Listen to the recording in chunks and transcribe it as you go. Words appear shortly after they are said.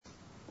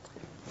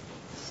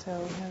So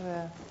we have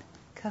a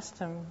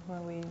custom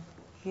when we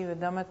give a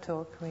Dhamma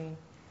talk, we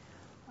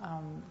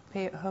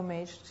pay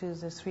homage to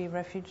the three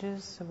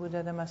refuges, the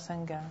Buddha, Dhamma,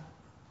 Sangha.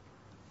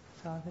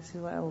 So this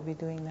is what I will be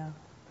doing now.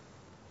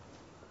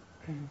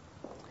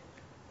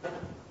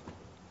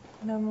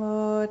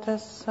 Namo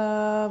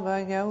tassa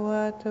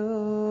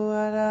bhagavatu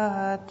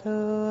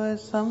arahatu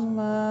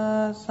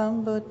samma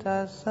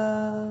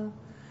sambuddhassa.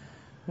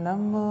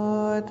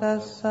 Namo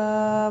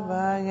tassa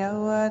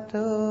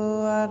bhagavatu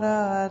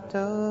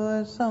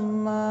arahato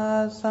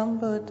samma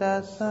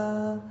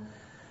sambuddhassa.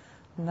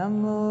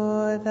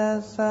 Namo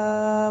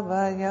tassa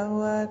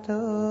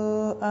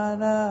bhagavatu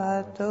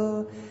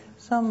arahato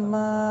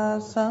samma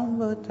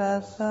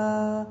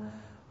sambuddhassa.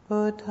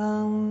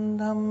 Buddham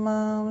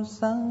dhammam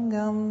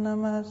sangham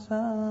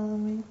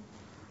namasami.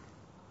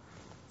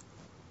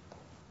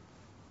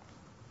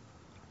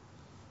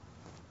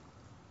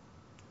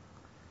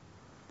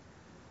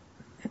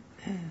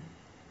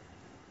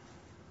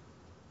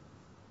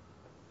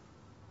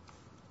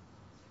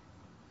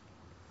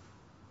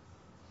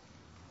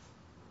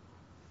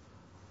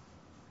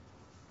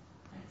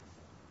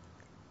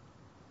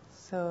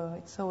 So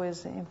it's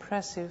always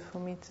impressive for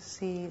me to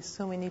see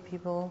so many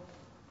people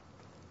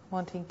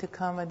wanting to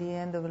come at the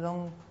end of a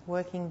long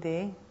working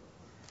day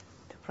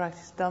to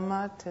practice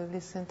Dhamma, to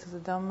listen to the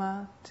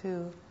Dhamma,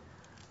 to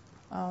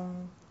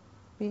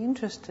be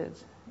interested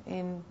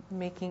in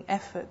making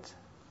effort,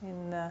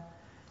 in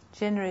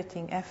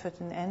generating effort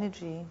and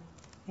energy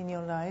in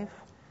your life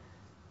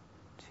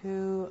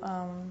to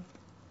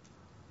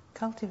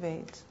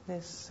cultivate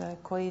this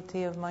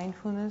quality of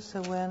mindfulness,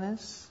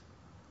 awareness,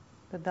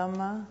 the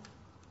Dhamma,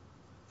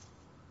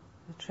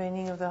 the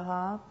training of the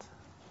heart.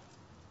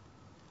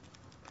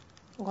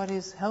 What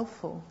is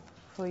helpful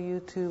for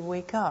you to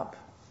wake up,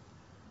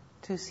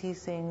 to see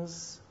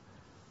things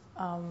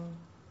from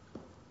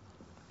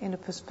a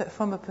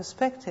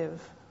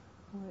perspective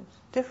which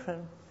is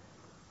different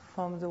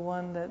from the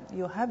one that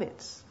your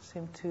habits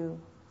seem to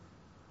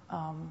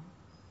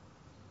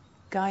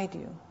guide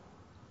you.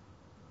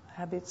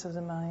 Habits of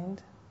the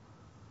mind,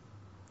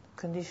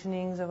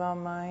 conditionings of our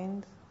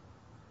mind,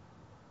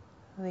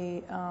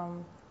 the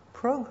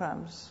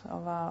programs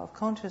of our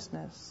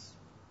consciousness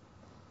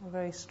are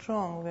very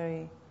strong,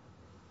 very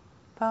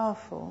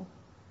powerful,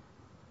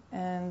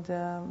 and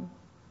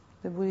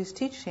the Buddhist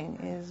teaching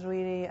is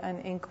really an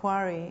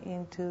inquiry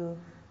into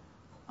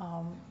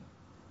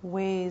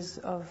ways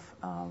of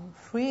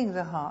freeing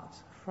the heart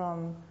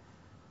from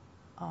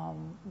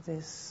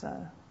those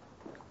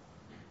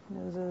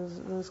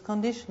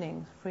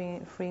conditionings,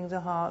 freeing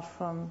the heart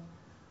from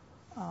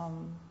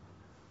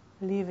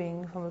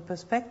living from a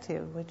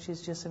perspective which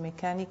is just a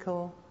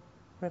mechanical,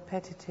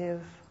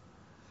 repetitive,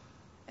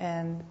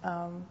 and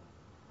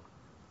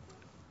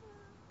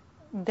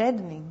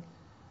deadening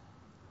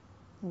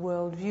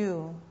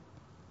worldview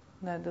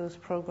that those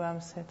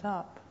programs set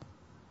up.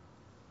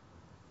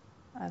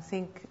 I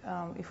think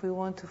if we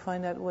want to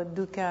find out what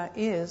dukkha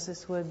is,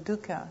 this word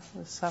dukkha,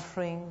 the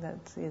suffering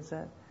that is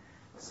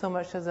so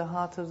much at the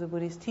heart of the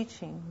Buddhist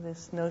teaching,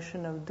 this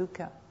notion of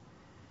dukkha,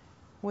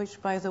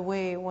 which, by the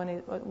way,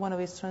 one of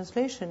its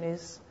translations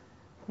is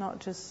not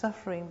just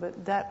suffering,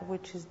 but that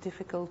which is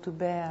difficult to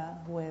bear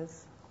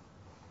with.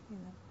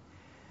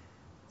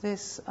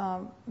 This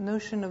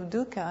notion of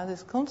dukkha,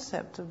 this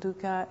concept of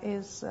dukkha,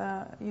 is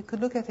you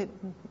could look at it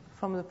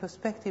from the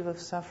perspective of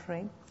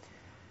suffering,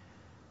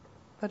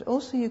 but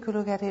also you could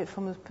look at it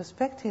from the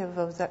perspective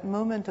of that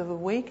moment of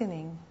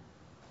awakening.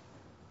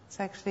 It's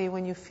actually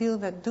when you feel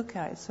that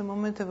dukkha, it's a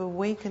moment of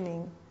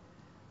awakening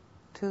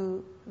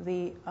to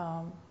the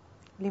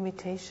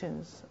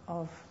limitations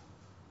of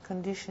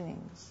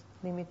conditionings,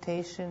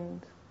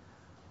 limitations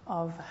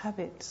of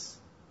habits,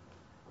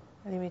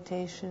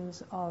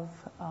 limitations of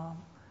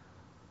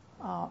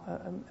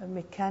a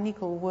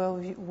mechanical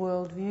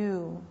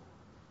worldview,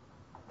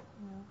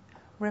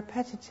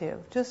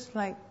 repetitive, just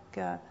like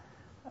a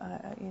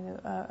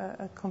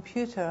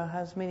computer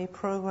has many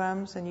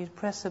programs, and you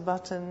press a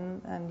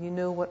button and you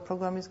know what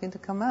program is going to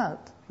come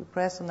out. If you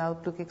press on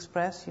Outlook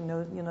Express, you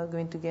know you're not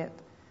going to get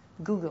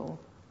Google.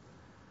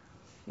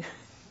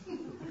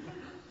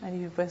 And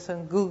if you press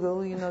on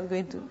Google, you're not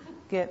going to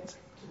get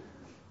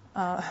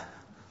my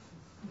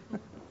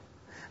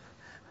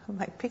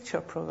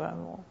picture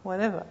program or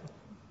whatever.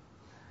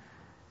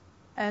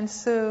 And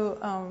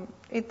so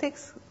it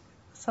takes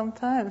some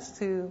time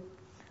to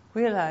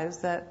realize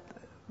that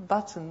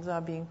buttons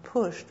are being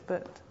pushed,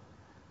 but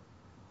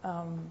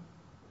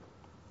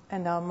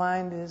and our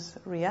mind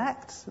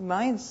reacts.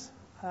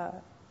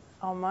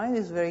 Our mind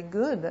is very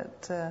good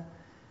at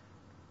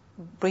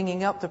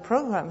bringing up the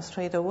program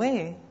straight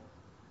away.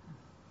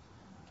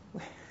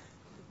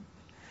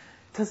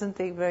 It doesn't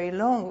take very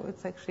long.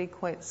 It's actually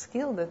quite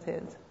skilled at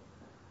it.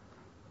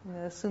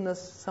 As soon as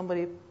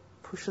somebody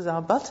pushes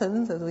our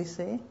buttons, as we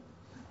say,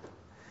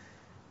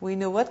 we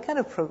know what kind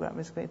of program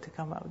is going to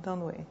come up,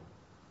 don't we?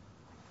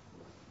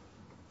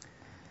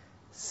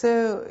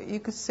 So you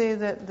could say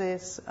that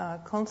this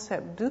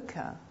concept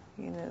dukkha,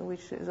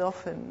 which is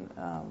often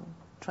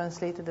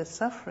translated as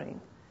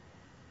suffering,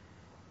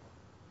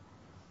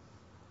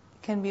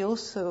 can be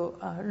also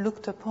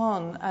looked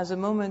upon as a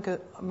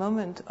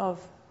moment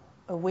of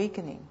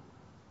awakening.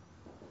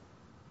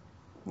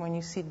 When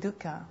you see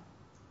dukkha,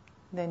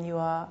 then you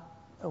are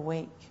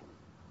awake.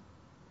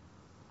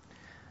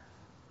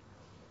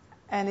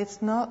 And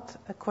it's not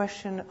a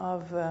question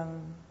of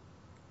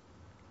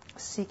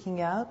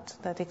seeking out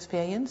that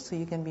experience so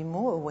you can be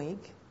more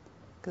awake,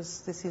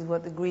 because this is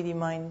what the greedy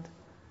mind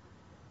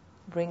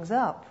brings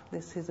up.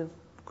 This is a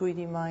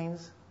greedy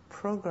mind's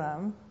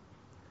program.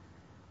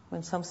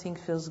 When something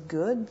feels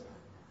good,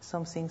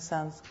 something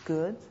sounds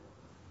good,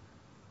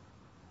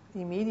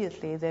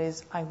 immediately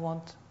there's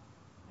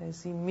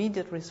the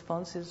immediate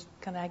response is,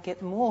 can I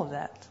get more of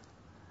that?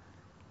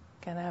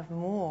 Can I have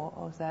more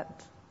of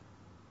that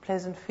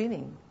pleasant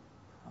feeling,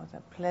 or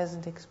that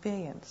pleasant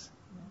experience?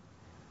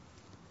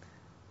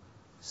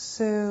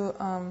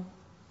 So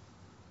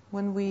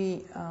when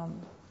we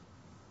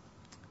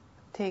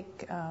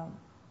take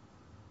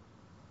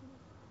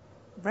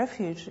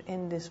refuge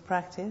in this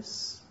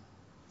practice,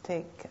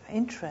 take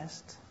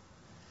interest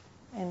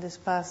in this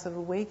path of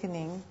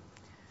awakening,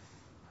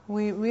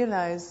 we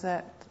realize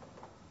that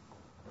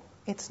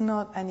it's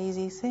not an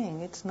easy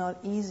thing. It's not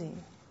easy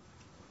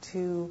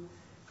to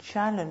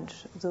challenge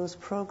those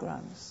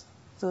programs,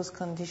 those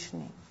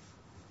conditioning.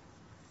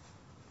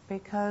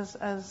 Because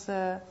as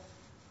a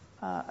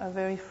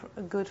very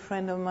good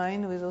friend of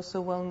mine, who is also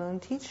a well-known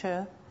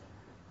teacher,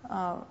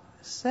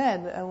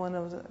 said,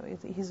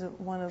 he's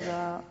one of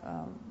the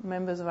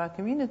members of our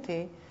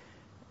community,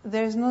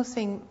 there is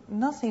nothing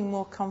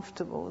more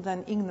comfortable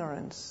than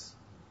ignorance.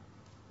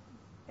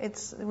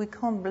 We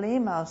can't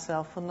blame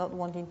ourselves for not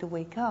wanting to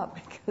wake up,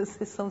 because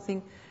there's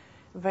something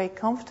very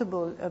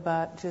comfortable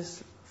about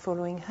just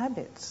following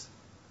habits.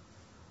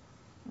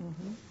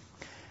 Mm-hmm.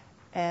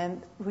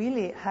 And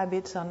really,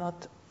 habits are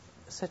not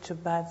such a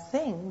bad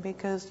thing,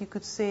 because you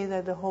could say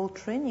that the whole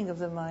training of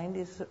the mind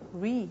is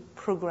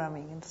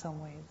reprogramming in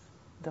some ways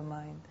the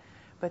mind,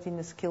 but in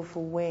a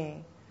skillful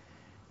way.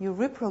 You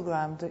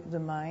reprogram the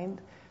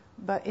mind,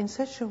 but in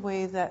such a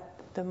way that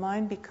the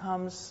mind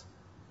becomes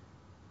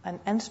an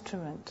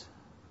instrument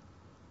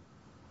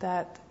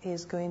that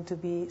is going to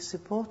be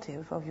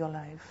supportive of your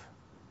life.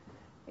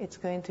 It's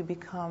going to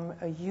become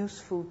a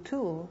useful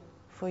tool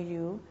for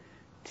you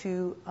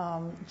to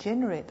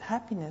generate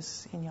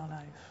happiness in your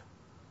life.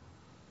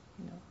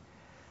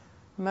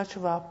 Much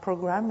of our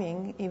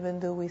programming, even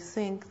though we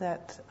think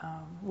that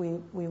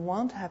we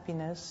want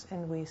happiness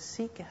and we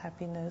seek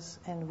happiness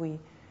and we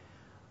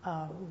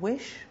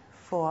wish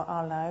for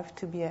our life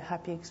to be a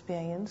happy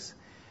experience,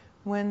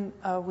 when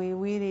we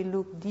really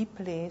look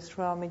deeply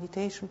through our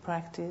meditation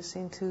practice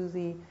into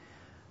the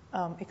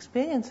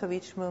experience of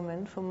each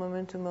moment, from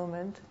moment to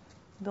moment,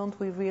 don't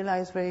we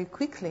realize very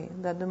quickly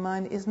that the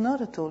mind is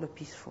not at all a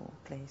peaceful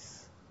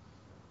place?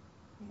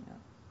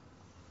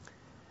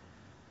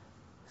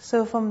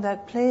 So from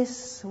that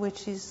place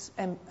which is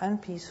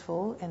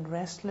unpeaceful and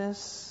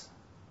restless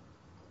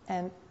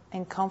and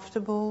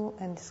uncomfortable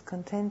and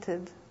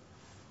discontented,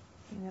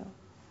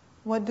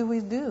 what do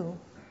we do?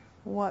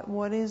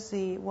 What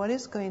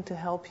is going to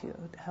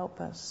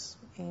help us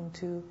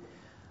into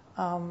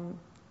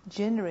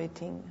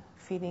generating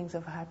feelings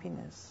of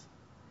happiness,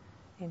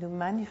 into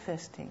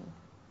manifesting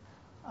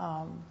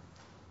a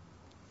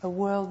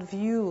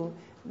worldview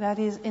that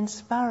is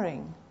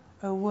inspiring,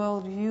 a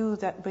worldview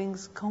that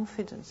brings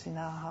confidence in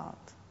our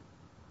heart,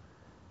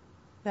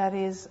 that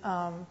is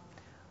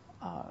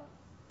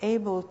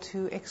able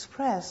to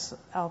express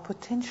our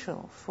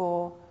potential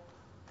for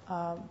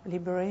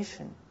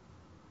liberation,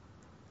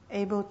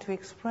 able to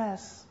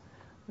express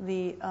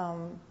the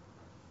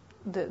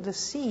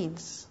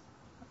seeds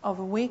of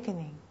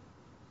awakening,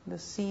 the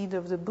seed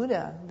of the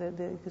Buddha,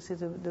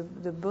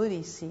 the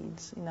Bodhi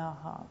seeds in our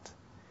heart.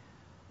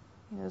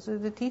 So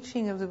the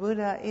teaching of the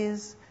Buddha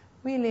is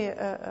really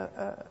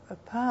a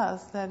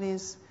path that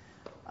is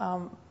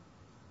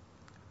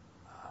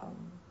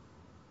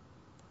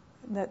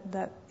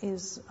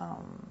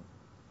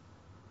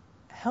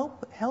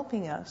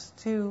helping us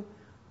to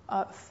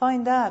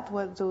find out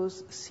what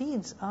those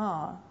seeds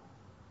are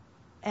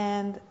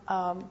and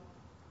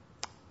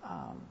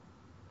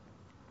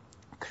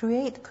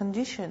create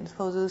conditions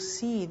for those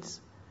seeds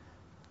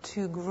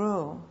to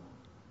grow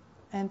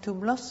and to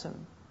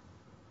blossom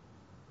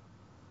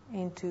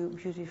into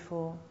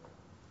beautiful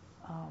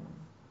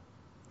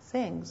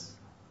things.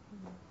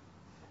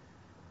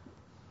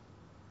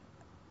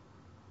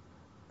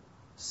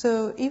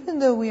 So even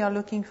though we are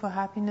looking for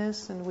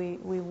happiness and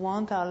we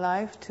want our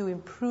life to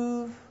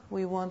improve,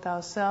 we want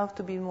ourselves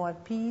to be more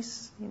at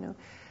peace,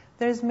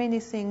 there's many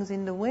things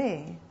in the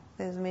way.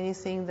 There's many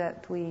things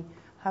that we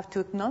have to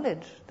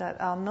acknowledge that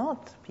are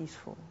not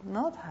peaceful,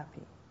 not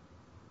happy.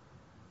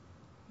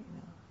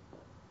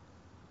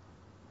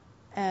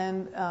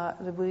 And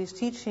the Buddhist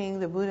teaching,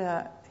 the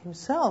Buddha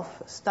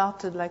himself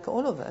started like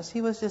all of us.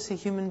 He was just a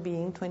human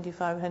being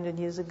 2,500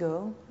 years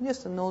ago,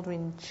 just an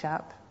ordinary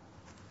chap,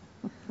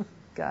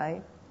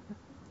 guy.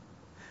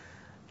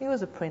 He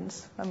was a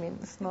prince. I mean,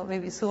 it's not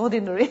maybe so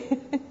ordinary.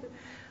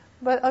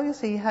 But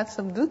obviously he had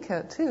some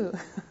dukkha too.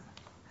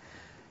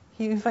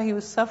 in fact, he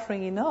was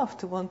suffering enough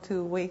to want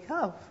to wake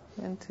up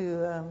and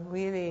to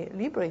really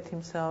liberate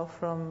himself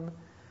from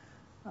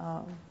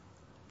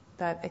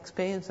that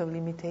experience of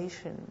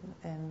limitation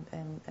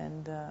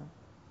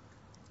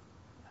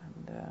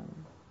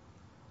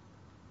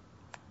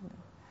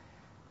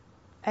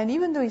and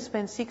even though he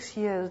spent 6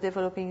 years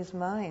developing his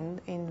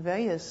mind in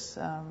various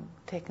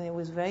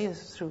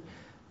techniques, through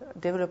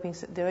developing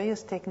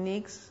various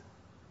techniques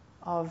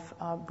of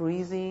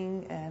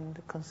breathing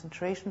and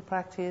concentration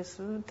practice,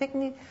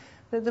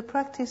 the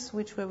practice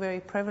which were very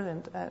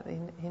prevalent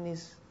in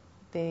his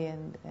day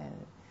and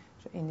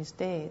in his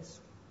days.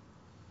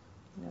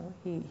 You know,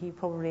 he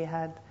probably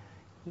had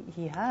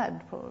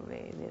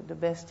the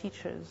best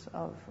teachers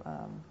of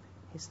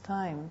his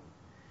time.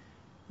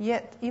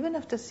 Yet, even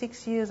after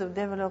 6 years of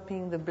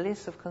developing the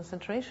bliss of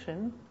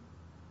concentration,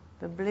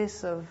 the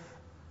bliss of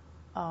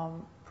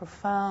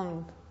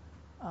profound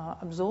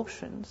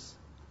absorptions,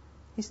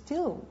 he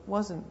still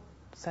wasn't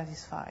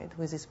satisfied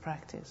with his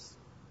practice.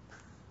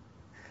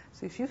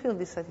 So if you feel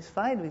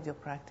dissatisfied with your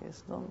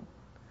practice, don't,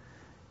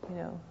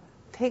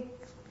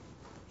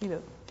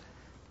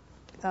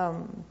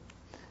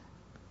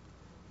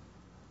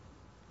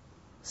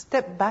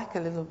 step back a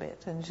little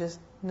bit and just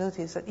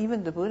notice that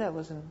even the Buddha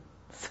wasn't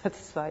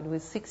satisfied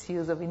with 6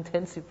 years of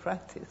intensive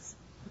practice.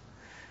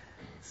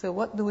 So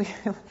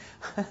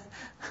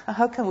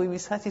how can we be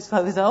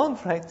satisfied with our own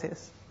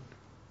practice?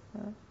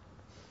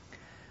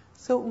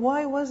 So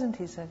why wasn't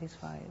he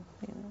satisfied?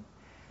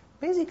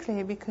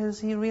 Basically because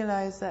he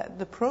realized that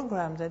the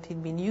programs that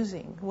he'd been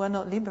using were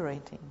not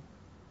liberating.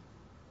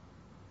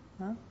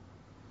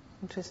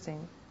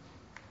 Interesting.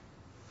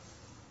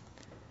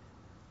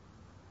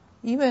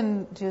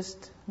 Even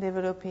just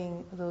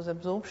developing those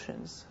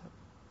absorptions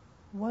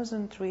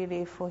wasn't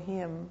really for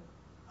him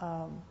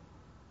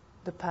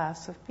the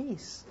path of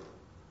peace.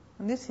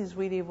 And this is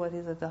really what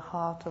is at the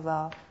heart of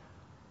our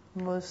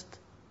most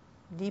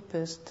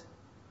deepest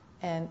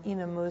and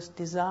innermost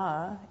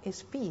desire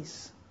is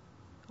peace.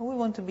 We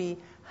want to be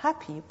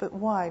happy, but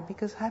why?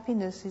 Because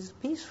happiness is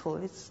peaceful.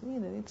 It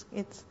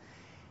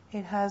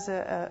has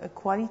a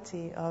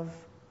quality of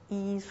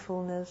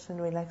easefulness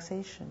and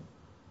relaxation.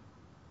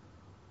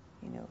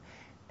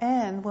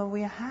 And when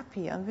we are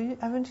happy,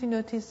 haven't you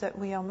noticed that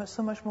we are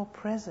so much more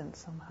present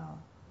somehow?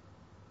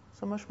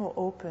 So much more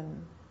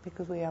open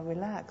because we are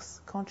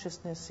relaxed.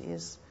 Consciousness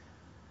is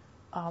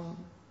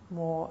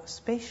more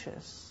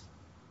spacious,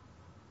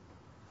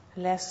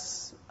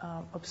 less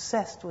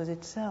obsessed with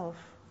itself,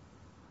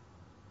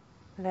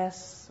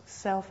 less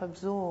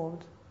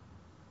self-absorbed.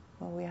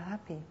 When we are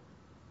happy,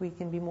 we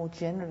can be more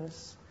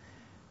generous.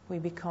 We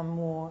become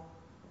more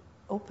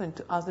open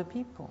to other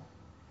people.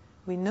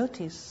 We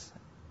notice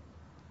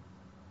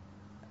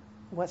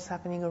what's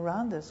happening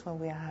around us when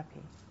we are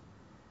happy.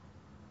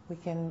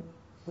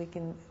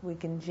 We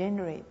can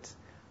generate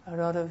a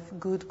lot of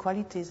good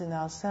qualities in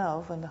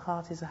ourselves when the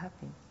heart is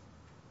happy.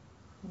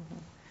 Mm-hmm.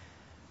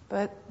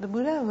 But the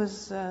Buddha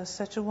was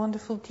such a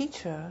wonderful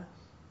teacher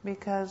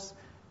because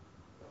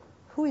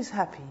who is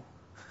happy?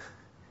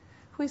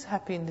 Who is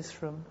happy in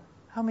this room?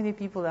 How many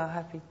people are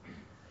happy?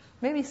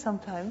 Maybe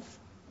sometimes,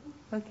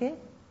 okay?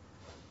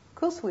 Of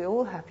course we're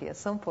all happy at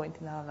some point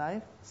in our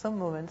life, some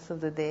moments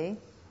of the day.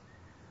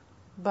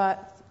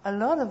 But a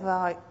lot of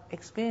our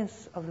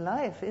experience of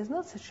life is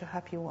not such a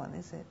happy one,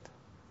 is it?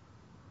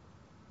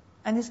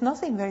 And it's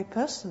nothing very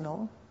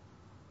personal.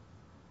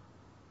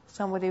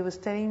 Somebody was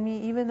telling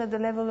me, even at the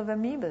level of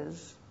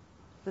amoebas,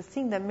 the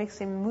thing that makes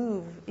them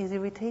move is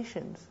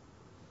irritations.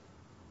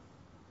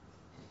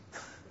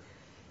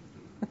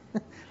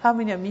 How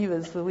many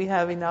amoebas do we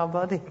have in our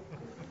body?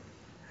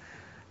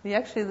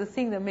 Actually, the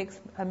thing that makes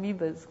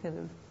amoebas kind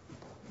of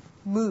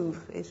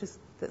move is just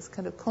this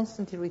kind of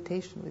constant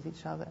irritation with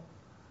each other.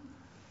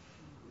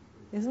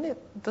 Isn't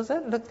it? Does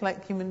that look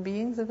like human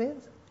beings a bit?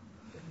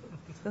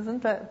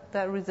 Doesn't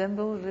that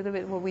resemble a little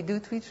bit what we do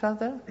to each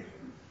other?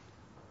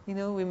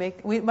 We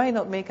might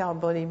not make our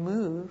body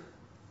move,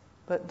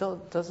 but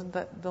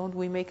don't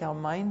we make our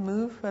mind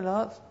move a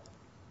lot?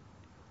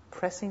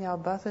 Pressing our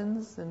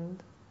buttons,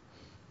 and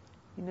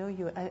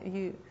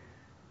you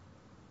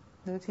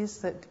notice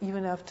that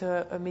even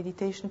after a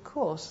meditation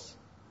course,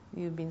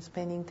 you've been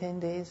spending 10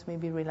 days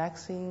maybe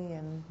relaxing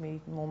and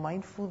maybe more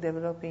mindful,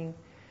 developing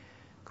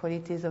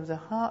qualities of the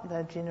heart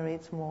that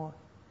generates more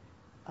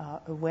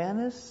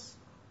awareness,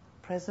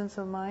 presence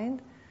of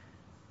mind.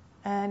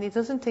 And it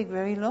doesn't take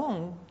very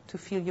long to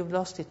feel you've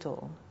lost it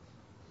all.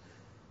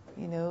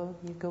 You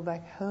go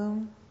back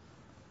home,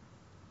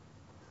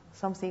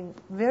 something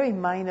very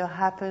minor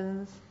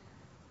happens,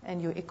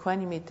 and your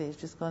equanimity is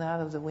just gone out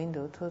of the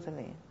window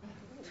totally.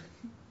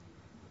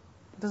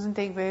 It doesn't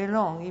take very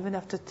long, even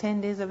after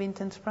 10 days of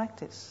intense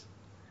practice.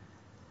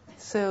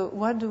 So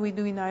what do we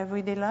do in our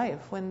everyday life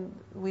when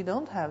we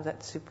don't have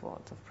that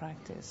support of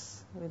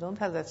practice? We don't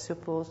have that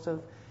support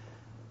of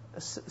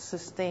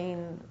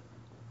sustained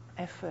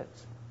effort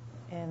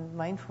and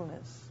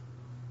mindfulness.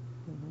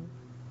 Mm-hmm.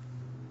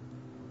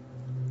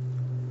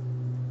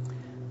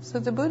 So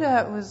the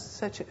Buddha was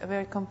such a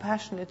very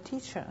compassionate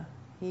teacher.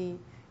 He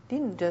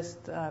didn't just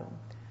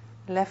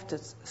left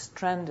us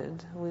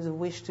stranded with a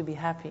wish to be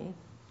happy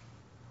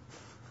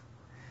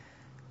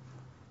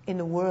in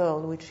a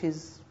world which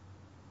is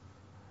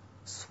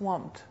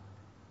swamped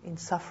in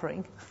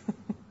suffering.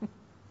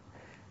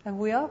 And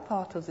we are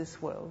part of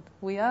this world.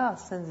 We are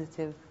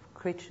sensitive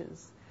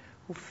creatures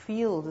who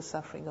feel the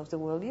suffering of the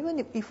world.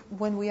 Even if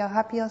when we are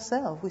happy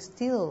ourselves, we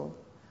still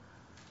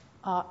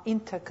are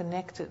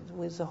interconnected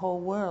with the whole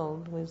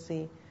world, with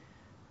the,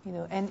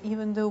 and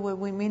even though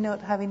we may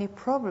not have any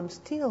problems,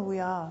 still we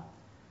are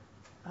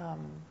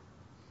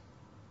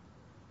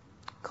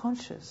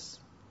conscious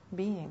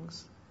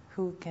beings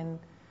who can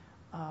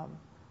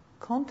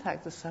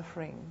contact the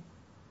suffering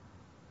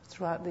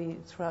throughout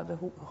the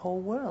whole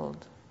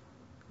world.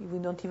 We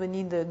don't even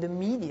need the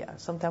media.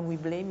 Sometimes we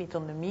blame it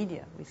on the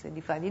media. We said,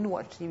 if I didn't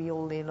watch TV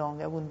all day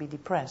long, I wouldn't be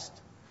depressed.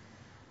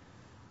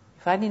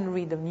 If I didn't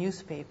read the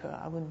newspaper,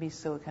 I wouldn't be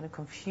so kind of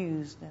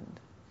confused. And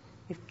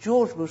if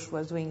George Bush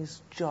was doing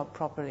his job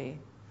properly,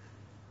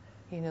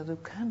 the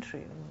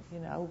country,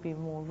 I would be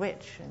more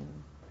rich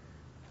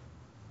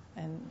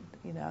and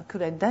I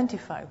could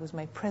identify with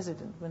my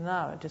president. But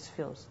now I just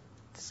feel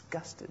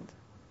disgusted.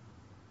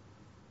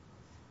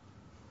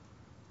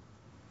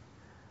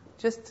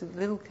 Just a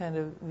little kind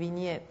of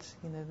vignette,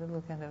 a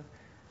little kind of...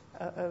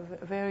 A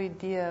very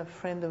dear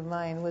friend of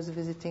mine was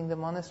visiting the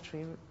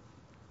monastery.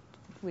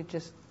 We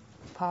just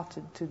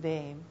parted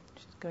today.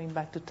 She's going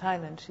back to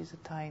Thailand. She's a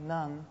Thai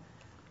nun.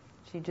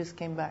 She just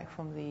came back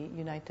from the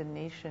United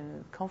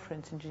Nations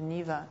conference in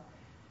Geneva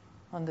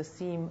on the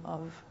theme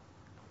of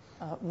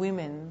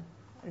women,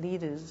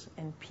 leaders,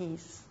 and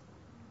peace.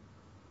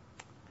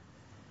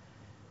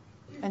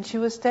 And she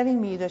was telling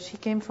me that she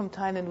came from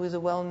Thailand with a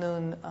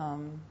well-known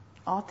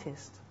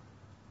artist.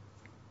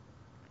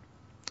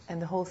 And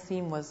the whole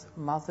theme was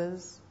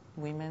mothers,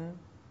 women,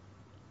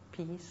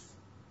 peace.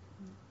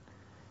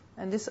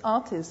 And this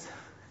artist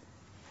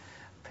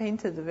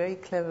painted a very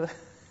clever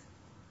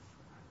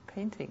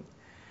painting.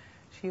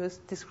 She was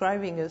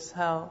describing us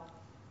how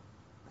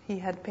he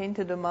had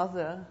painted a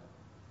mother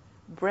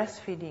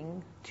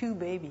breastfeeding two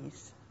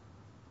babies.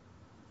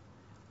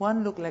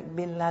 One looked like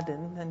Bin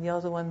Laden and the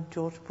other one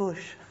George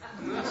Bush.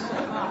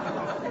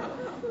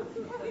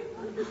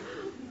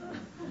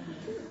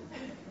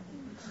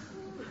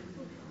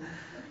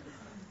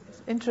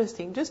 It's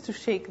interesting, just to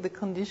shake the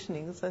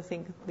conditionings. I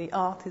think the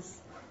art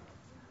is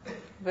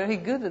very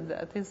good at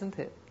that, isn't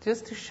it?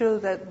 Just to show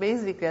that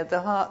basically at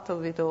the heart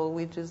of it all,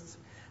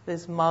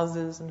 there's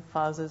mothers and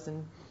fathers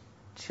and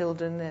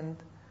children, and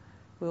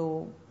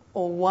we're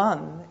all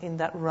one in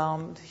that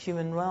realm, the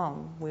human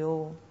realm. We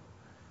all,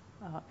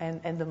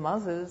 and the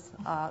mothers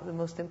are the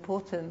most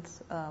important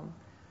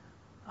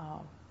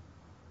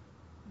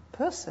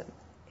person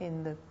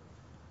in the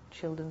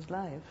children's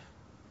life.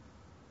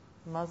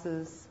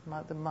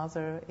 The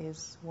mother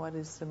is what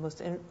is the most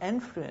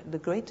the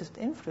greatest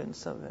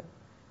influence of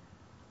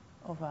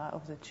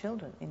the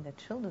children in the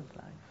children's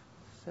life.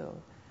 So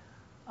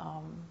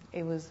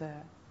it was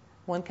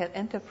one can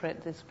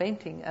interpret this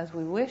painting as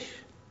we wish.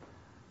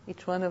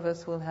 Each one of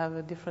us will have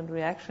a different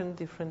reaction,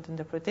 different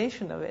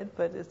interpretation of it.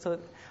 But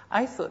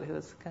I thought it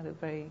was kind of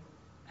very,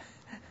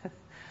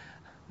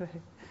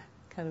 very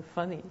kind of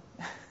funny.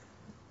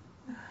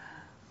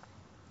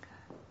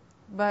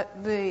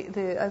 But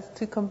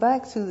to come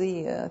back to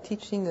the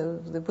teaching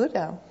of the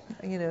Buddha,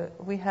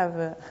 we have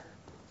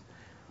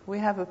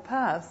a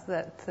path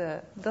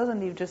that doesn't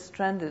leave just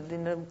stranded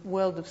in a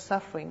world of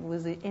suffering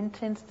with the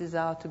intense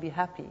desire to be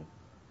happy.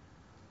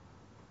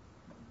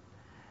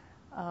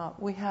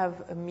 We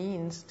have a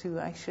means to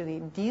actually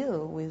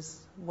deal with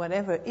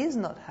whatever is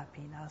not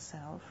happy in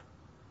ourselves,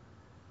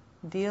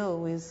 deal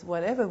with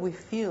whatever we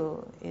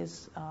feel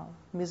is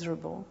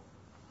miserable,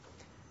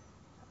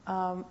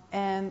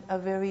 and a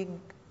very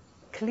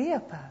clear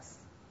path.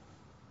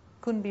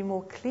 Couldn't be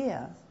more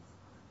clear.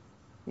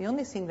 The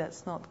only thing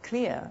that's not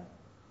clear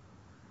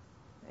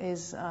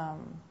is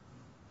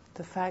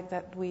the fact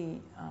that we're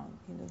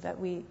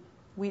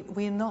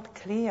not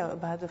clear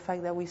about the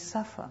fact that we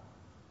suffer.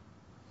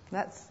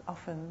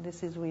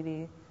 This is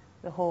really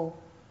the whole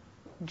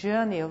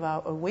journey of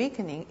our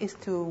awakening, is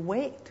to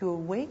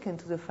awaken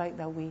to the fact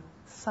that we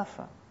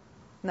suffer.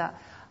 Now,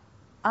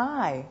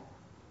 I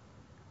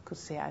could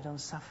say I don't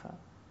suffer.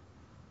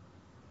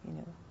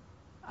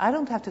 I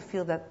don't have to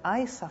feel that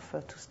I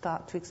suffer to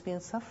start to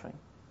experience suffering.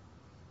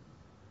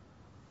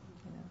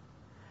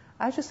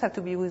 I just have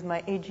to be with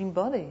my aging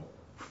body.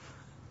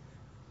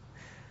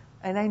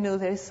 And I know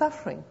there is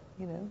suffering,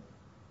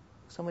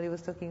 Somebody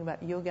was talking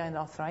about yoga and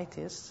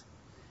arthritis.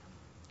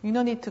 You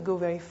don't need to go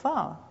very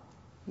far.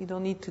 You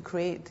don't need to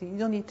create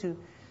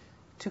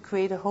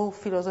a whole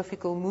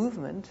philosophical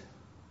movement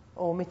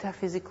or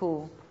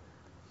metaphysical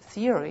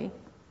theory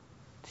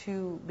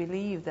to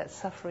believe that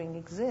suffering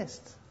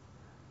exists.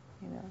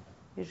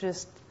 It's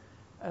just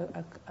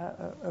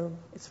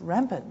it's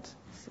rampant.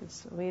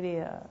 It's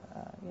really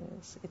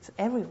it's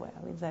everywhere.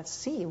 That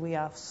sea, we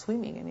are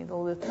swimming in it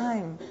all the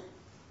time.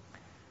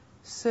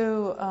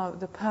 So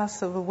the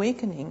path of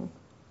awakening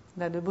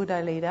that the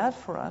Buddha laid out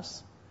for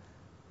us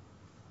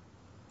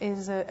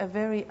is a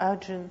very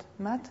urgent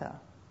matter.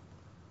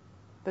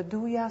 But do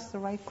we ask the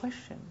right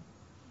question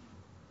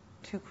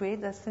to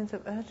create that sense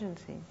of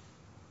urgency,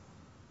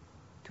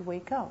 to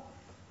wake up?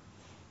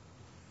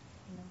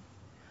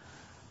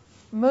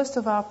 Most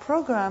of our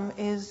program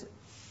is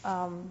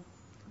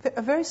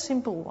very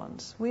simple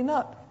ones. We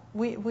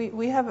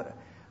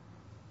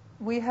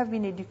have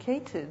been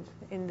educated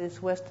in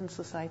this Western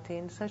society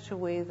in such a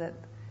way that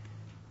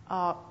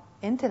our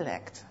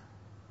intellect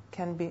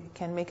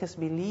can make us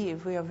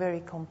believe we are very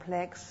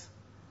complex,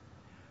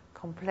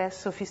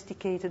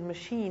 sophisticated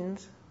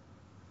machines.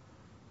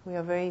 We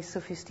are very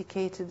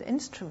sophisticated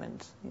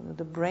instruments.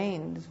 The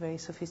brain is a very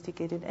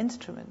sophisticated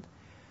instrument.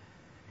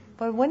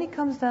 But when it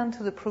comes down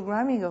to the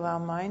programming of our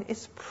mind,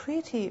 it's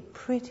pretty.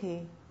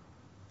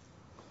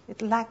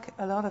 It lacks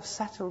a lot of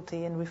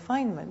subtlety and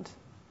refinement.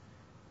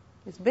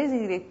 It's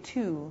basically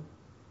two.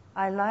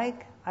 I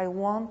like, I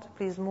want,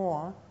 please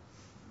more.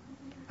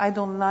 I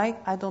don't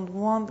like, I don't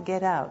want,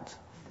 get out.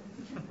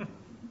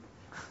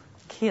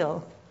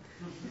 Kill.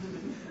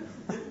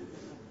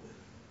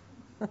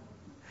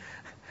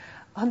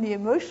 On the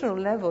emotional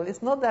level,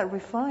 it's not that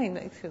refined,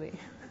 actually.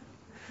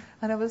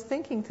 And I was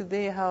thinking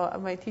today how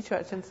my teacher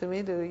at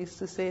Chansamedo used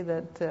to say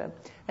that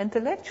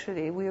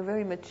intellectually we are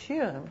very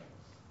mature,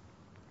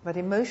 but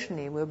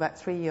emotionally we're about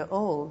 3 years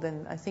old,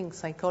 and I think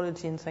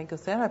psychology and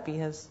psychotherapy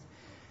is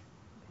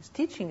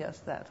teaching us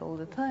that all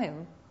the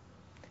time.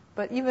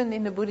 But even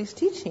in the Buddhist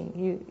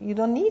teaching, you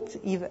don't need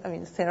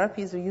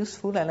therapy is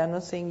useful, and I'm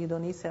not saying you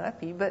don't need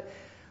therapy, but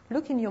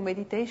look in your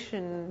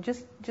meditation,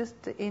 just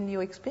in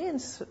your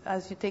experience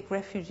as you take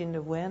refuge in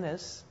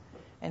awareness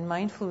and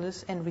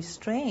mindfulness and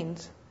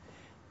restraint,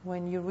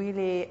 when you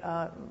really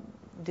are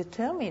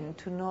determined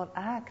to not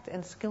act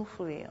and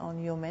skillfully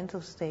on your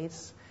mental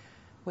states,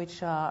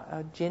 which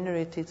are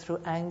generated through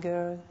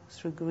anger,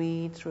 through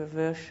greed, through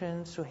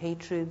aversion, through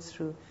hatred,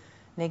 through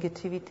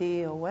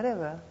negativity or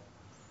whatever.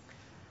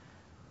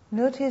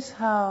 Notice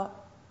how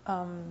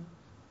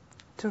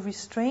to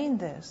restrain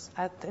this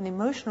at an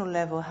emotional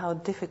level, how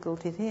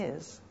difficult it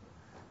is.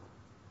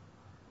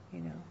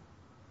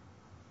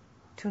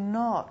 To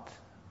not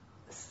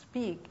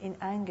speak in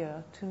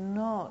anger, to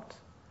not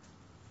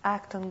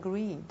act on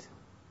greed.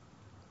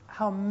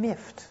 How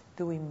miffed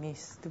do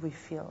we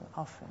feel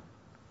often?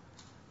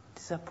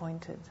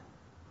 Disappointed.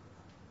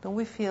 Don't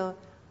we feel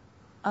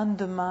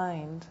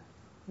undermined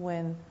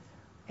when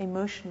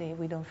emotionally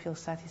we don't feel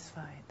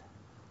satisfied?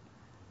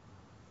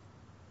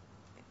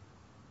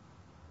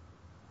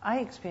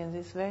 I experience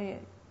this very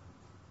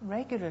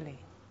regularly.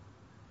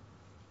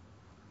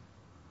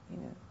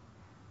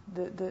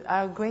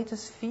 Our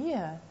greatest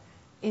fear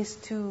is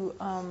to,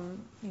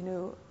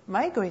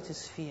 my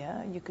greatest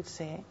fear, you could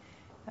say,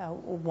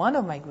 one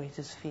of my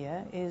greatest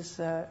fear is,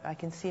 I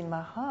can see in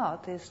my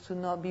heart, is to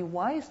not be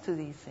wise to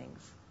these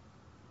things.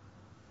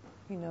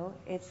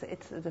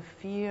 It's the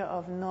fear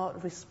of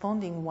not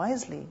responding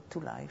wisely to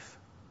life.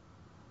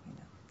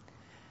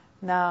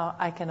 Now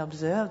I can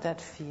observe that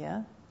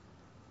fear.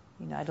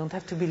 I don't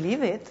have to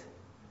believe it.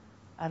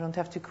 I don't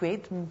have to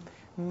create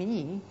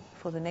me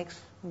for the next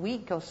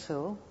week or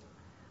so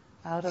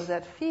out of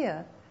that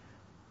fear.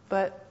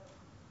 But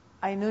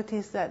I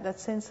notice that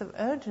sense of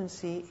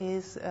urgency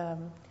is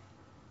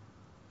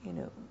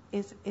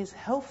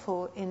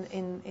helpful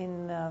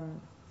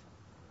in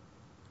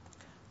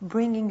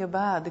bringing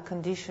about the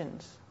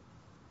conditions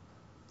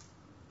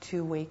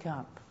to wake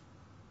up.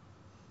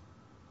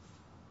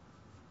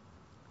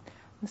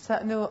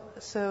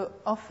 So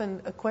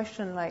often a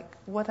question like,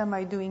 what am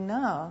I doing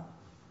now?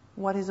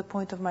 What is the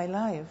point of my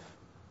life?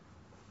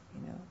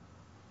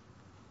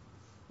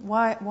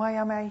 Why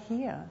am I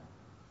here?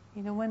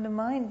 When the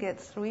mind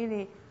gets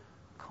really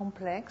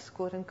complex,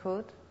 quote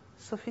unquote,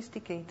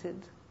 sophisticated,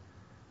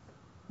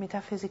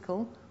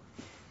 metaphysical,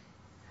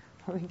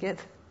 we get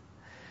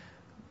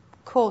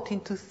caught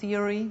into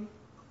theory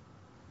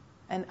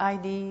and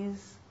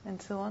ideas and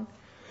so on.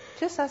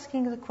 Just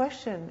asking the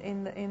question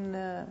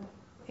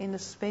in the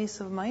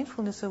space of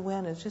mindfulness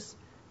awareness, just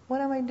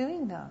what am I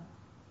doing now?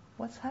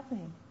 What's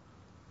happening?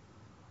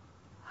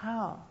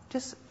 How?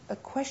 Just a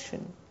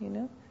question,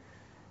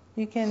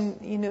 You can,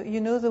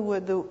 the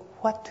word, the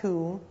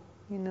huatu,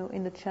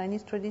 in the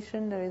Chinese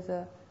tradition there is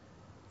a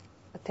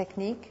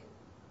technique,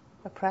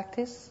 a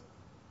practice,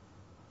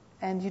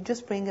 and you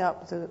just bring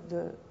up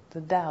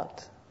the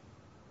doubt.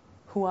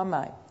 Who am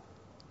I?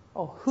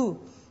 Or who,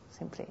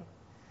 simply.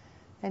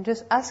 And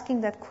just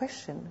asking that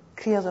question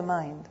clears the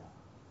mind.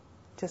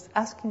 Just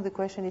asking the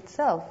question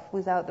itself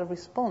without a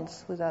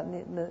response, without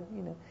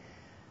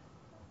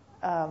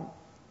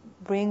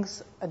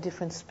brings a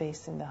different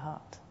space in the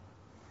heart.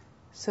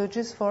 So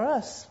just for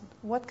us,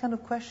 what kind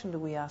of question do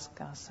we ask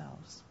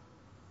ourselves?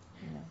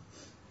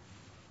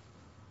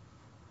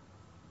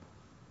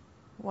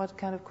 What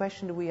kind of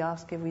question do we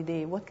ask every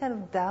day? What kind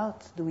of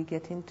doubts do we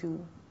get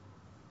into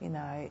in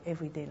our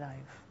everyday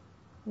life?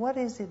 What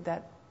is it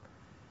that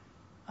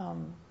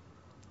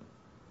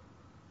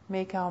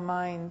make our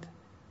mind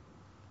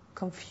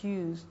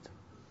confused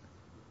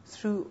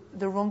through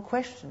the wrong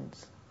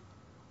questions?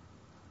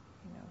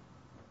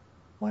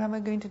 What am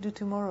I going to do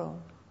tomorrow?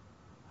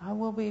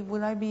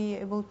 Will I be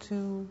able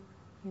to,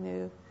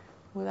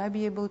 will I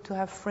be able to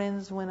have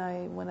friends when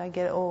I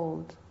get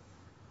old?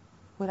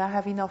 Will I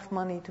have enough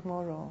money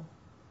tomorrow?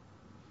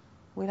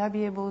 Will I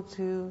be able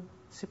to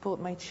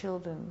support my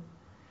children?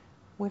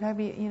 Will I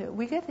be,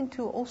 we get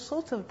into all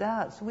sorts of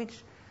doubts which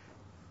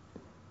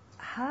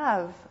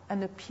have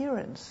an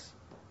appearance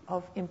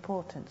of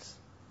importance.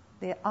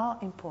 They are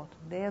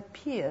important. They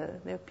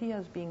appear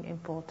as being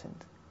important.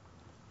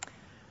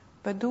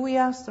 But do we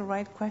ask the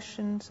right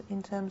questions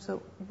in terms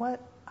of what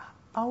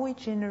are we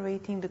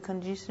generating the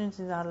conditions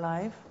in our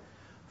life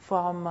for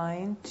our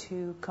mind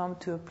to come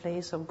to a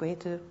place of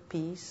greater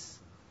peace,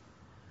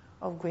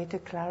 of greater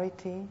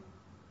clarity,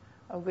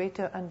 of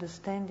greater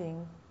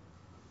understanding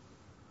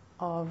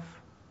of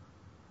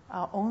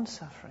our own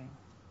suffering,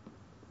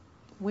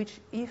 which,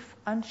 if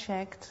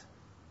unchecked,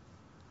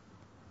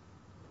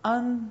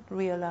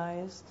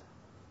 unrealized,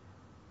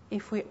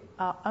 if we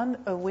are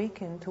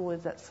unawakened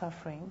towards that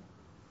suffering,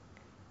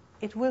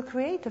 it will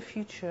create a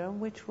future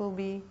which will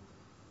be,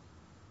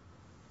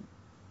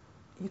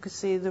 you could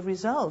say, the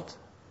result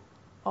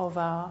of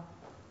our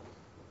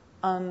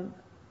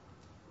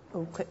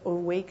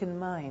unawakened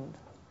mind.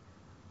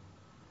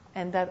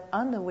 And that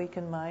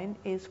unawakened mind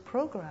is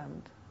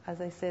programmed,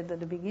 as I said at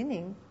the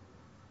beginning,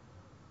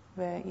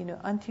 where,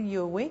 until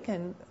you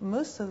awaken,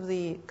 most of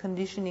the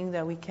conditioning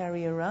that we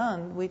carry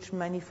around, which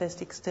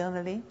manifest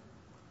externally,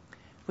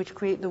 which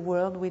create the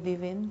world we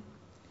live in,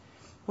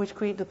 which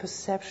create the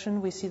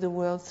perception we see the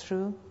world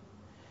through,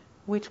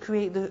 which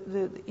create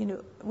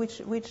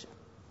which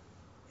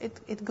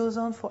it goes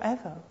on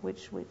forever,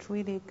 which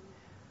really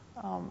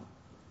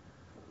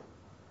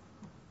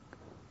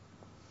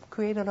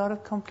create a lot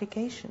of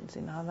complications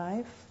in our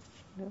life.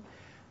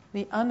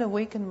 The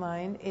unawakened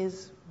mind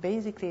is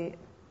basically,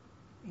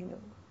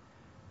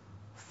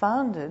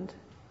 founded.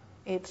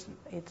 It's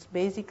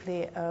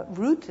basically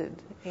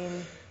rooted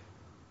in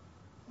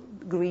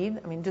greed.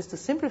 I mean, just to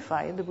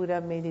simplify it, the Buddha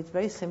made it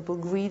very simple: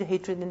 greed,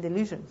 hatred, and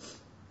delusion.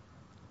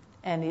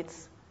 And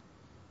it's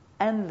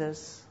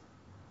endless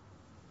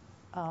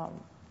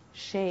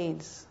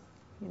shades,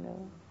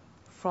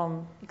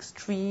 from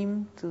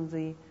extreme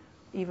to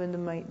even the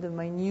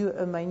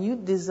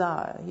minute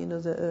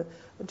desire.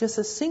 Just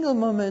a single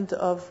moment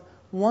of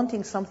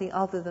wanting something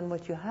other than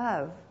what you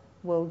have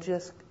will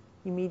just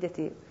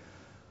immediately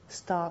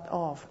start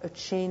off a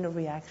chain of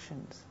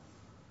reactions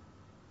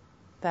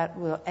that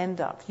will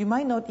end up. You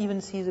might not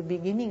even see the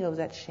beginning of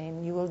that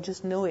chain. You will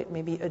just know it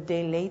maybe a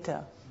day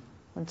later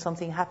when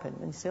something happened,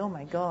 and you say, "Oh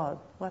my God,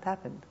 what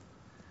happened?"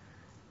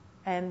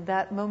 And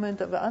that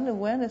moment of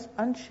unawareness,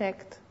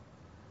 unchecked,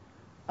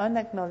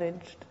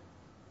 unacknowledged,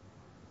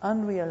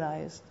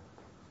 unrealized,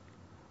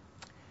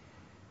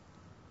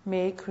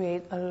 may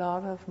create a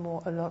lot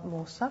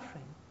more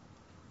suffering.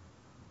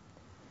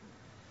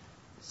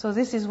 So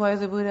this is why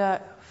the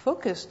Buddha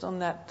focused on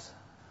that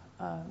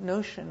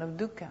notion of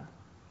dukkha,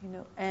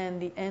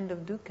 and the end of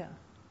dukkha,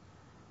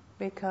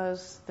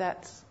 because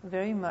that's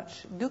very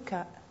much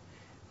dukkha.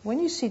 When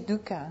you see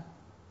dukkha,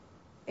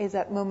 is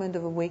that moment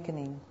of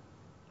awakening.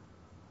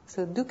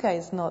 So dukkha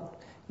is not,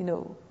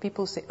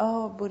 people say,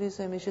 "Oh,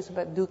 Buddhism is just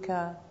about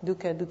dukkha,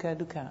 dukkha, dukkha,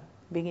 dukkha.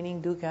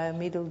 Beginning dukkha,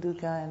 middle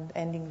dukkha, and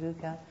ending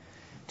dukkha."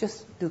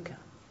 Just dukkha.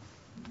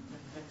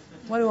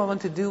 What do I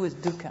want to do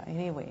with dukkha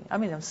anyway? I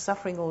mean, I'm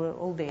suffering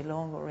all day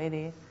long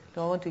already.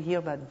 Do I want to hear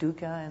about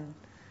dukkha and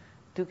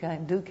dukkha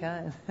and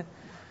dukkha?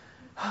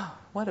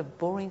 What a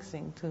boring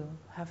thing to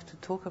have to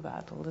talk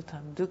about all the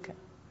time, dukkha.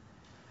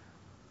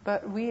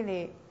 But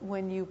really,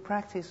 when you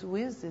practice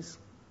with this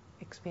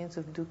experience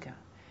of dukkha,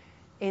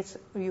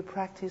 you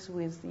practice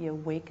with the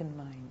awakened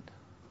mind.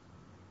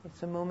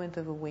 It's a moment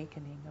of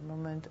awakening, a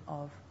moment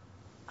of,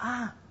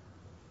 I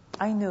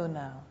know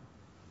now,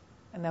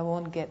 and I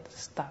won't get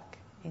stuck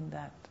in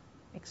that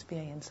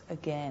experience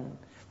again.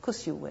 Of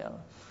course you will.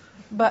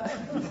 But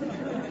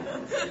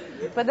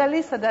at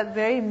least at that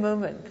very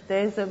moment,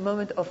 there is a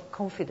moment of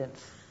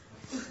confidence,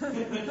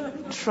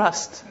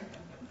 trust.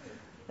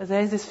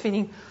 There is this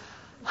feeling,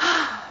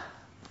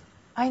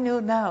 I know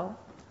now.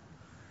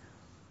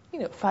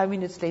 5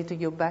 minutes later,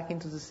 you're back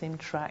into the same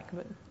track,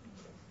 but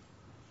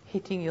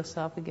hitting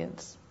yourself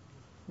against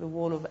the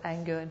wall of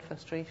anger and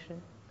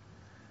frustration.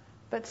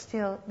 But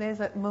still, there's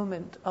that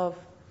moment of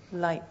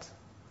light.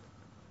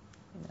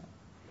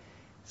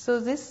 So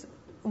this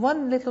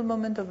one little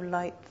moment of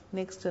light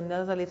next to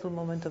another little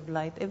moment of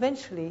light,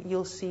 eventually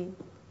you'll see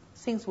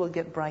things will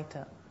get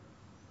brighter,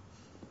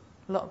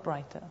 a lot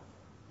brighter.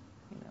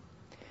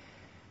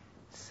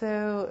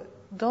 So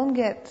don't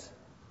get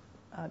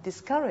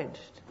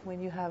discouraged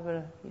when you have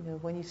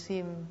when you see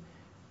him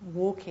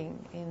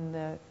walking in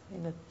a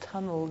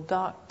tunnel,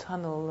 dark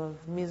tunnel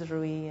of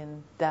misery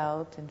and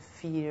doubt and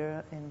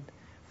fear and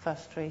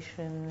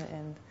frustration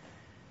and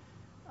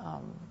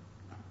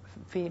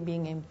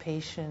being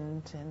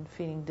impatient and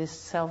feeling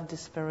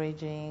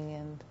self-disparaging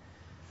and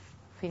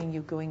feeling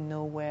you're going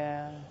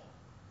nowhere.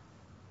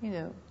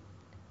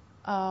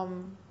 I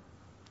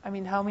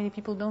mean, how many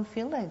people don't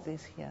feel like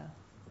this here?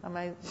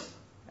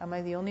 Am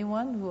I the only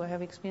one who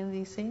have experienced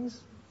these things?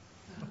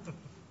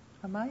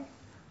 Am I?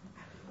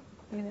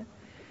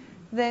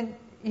 Then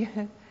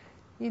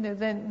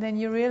then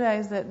you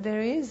realize that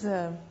there is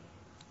a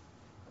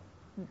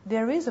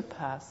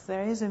path,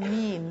 there is a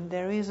mean,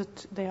 there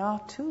are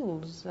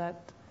tools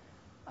that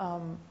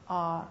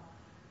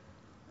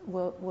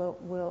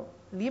will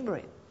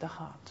liberate the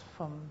heart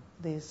from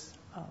this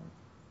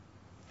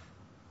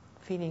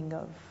feeling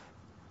of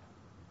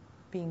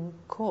being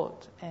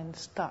caught and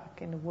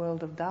stuck in a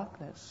world of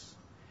darkness.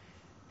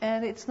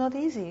 And it's not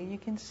easy, you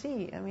can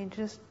see. I mean,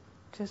 just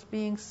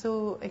being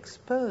so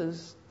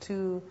exposed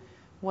to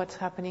what's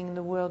happening in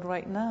the world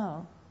right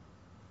now,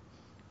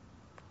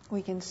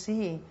 we can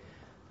see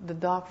the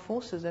dark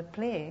forces at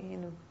play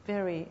in a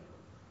very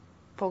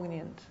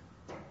poignant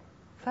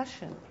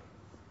fashion.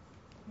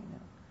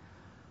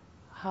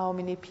 How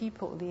many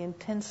people, the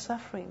intense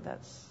suffering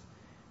that's,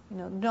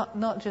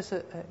 not just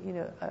a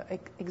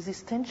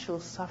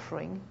existential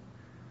suffering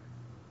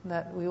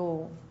that we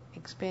all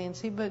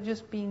experience, but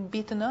just being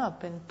beaten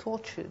up and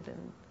tortured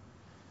and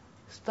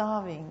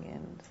starving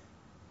and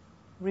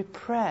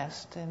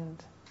repressed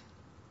and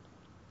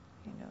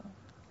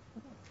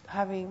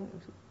having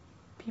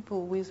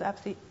people with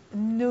absolutely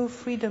no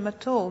freedom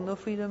at all, no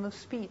freedom of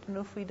speech,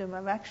 no freedom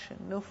of action,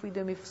 no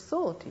freedom of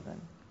thought even.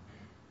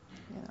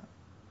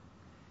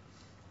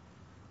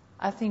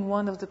 I think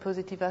one of the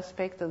positive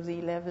aspects of the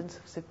 11th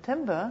of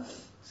September,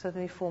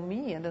 certainly for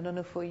me, and I don't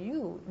know for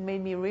you,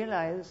 made me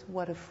realize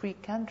what a free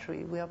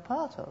country we are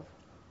part of.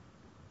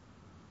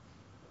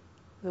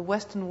 The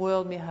Western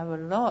world may have a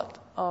lot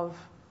of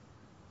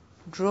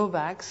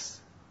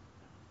drawbacks,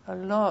 a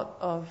lot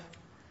of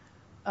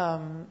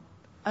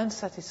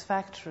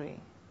unsatisfactory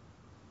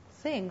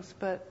things,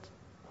 but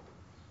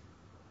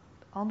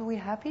aren't we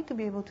happy to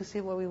be able to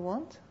say what we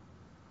want?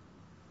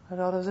 A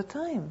lot of the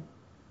time.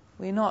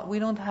 We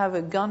don't have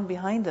a gun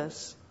behind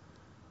us,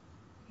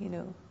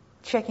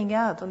 checking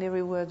out on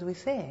every word we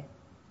say.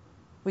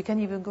 We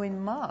can even go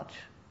in march,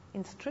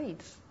 in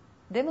streets,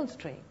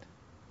 demonstrate.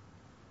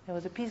 There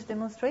was a peace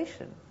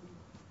demonstration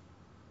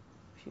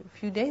a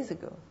few days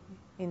ago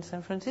in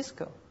San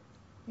Francisco.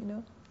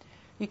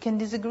 You can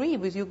disagree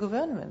with your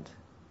government.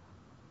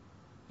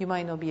 You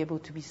might not be able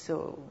to be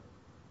so,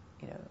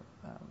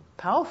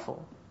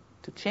 powerful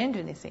to change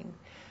anything,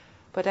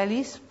 but at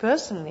least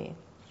personally,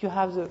 you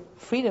have the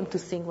freedom to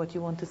think what you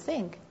want to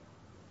think.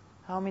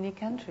 How many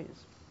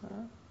countries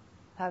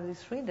have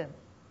this freedom?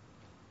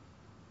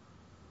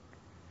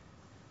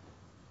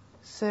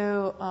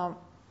 So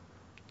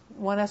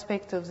one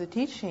aspect of the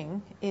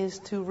teaching is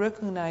to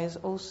recognize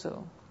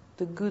also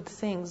the good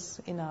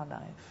things in our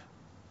life.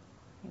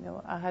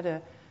 I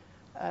had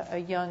a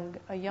young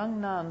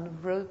nun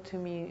wrote to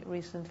me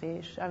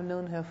recently. I've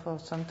known her for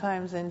some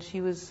time, and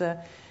she's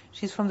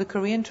from the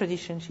Korean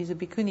tradition. She's a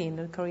bhikkhuni in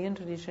the Korean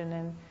tradition,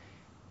 and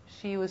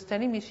she was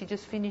telling me she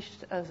just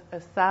finished a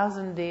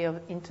 1,000-day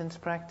of intense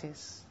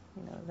practice,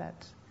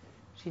 that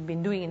she'd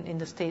been doing in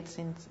the States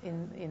in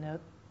a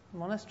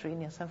monastery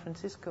near San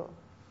Francisco.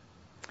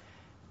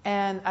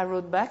 And I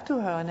wrote back to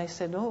her and I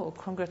said, "Oh,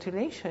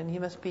 congratulations! You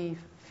must be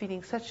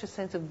feeling such a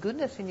sense of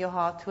goodness in your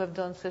heart to have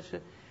done to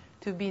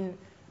have been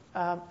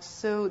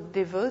so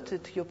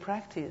devoted to your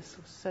practice,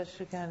 such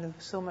a kind of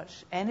so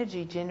much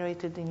energy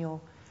generated in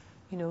your,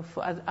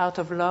 out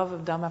of love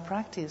of Dharma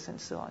practice and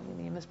so on.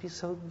 You must be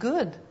so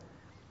good."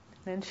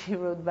 Then she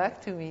wrote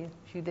back to me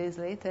a few days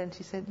later and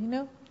she said,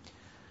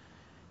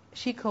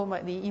 she called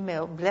the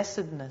email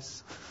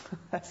blessedness.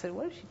 I said,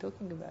 "What is she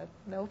talking about?"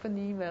 And I opened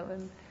the email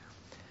and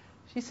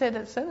she said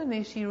that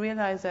suddenly she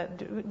realized that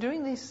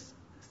during these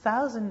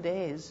 1,000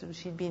 days,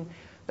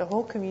 the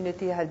whole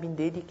community had been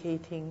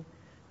dedicating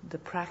the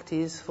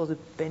practice for the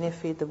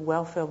benefit, the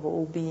welfare of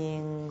all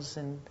beings,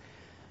 and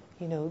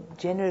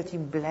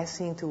generating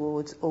blessing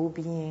towards all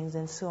beings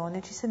and so on.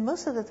 And she said,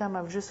 most of the time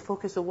I was just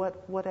focused on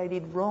what I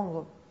did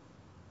wrong.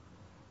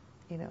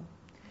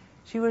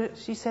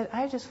 She said,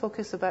 I just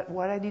focused about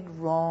what I did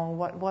wrong,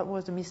 what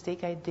was the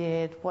mistake I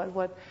did, what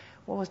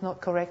was not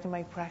correct in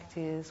my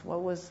practice,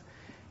 what was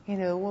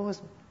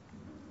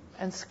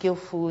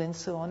unskillful and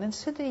so on. And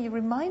suddenly you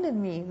reminded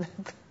me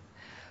that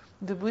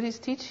the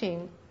Buddhist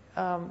teaching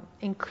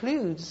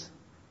includes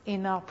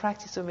in our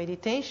practice of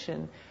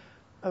meditation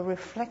a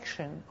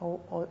reflection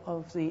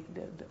of the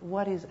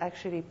what is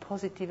actually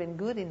positive and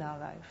good in our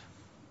life.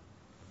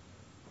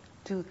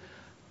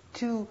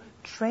 To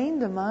train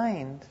the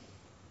mind,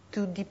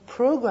 to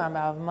deprogram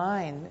our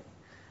mind,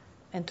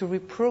 and to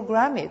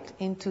reprogram it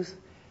into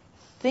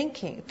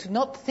thinking, to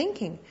not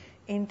thinking,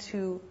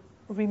 into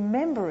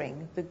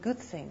remembering the good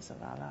things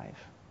of our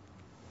life.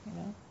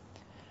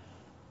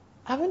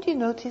 Haven't you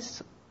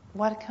noticed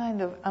what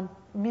kind of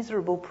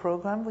miserable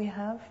program we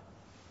have?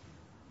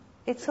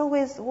 It's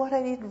always what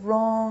I did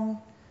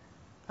wrong,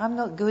 I'm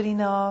not good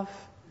enough,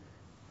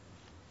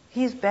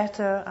 he's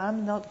better,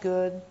 I'm not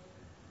good.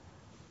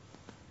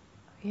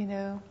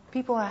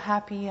 People are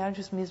happy, I'm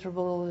just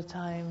miserable all the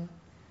time.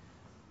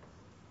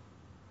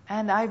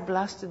 And I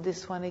blasted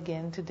this one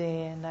again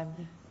today, and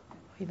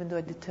even though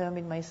I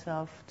determined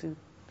myself to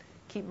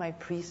keep my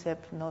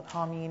precept, not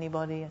harming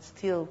anybody, and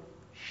still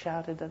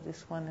shouted at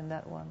this one and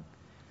that one.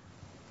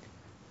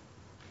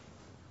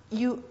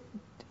 You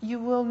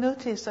will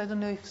notice, I don't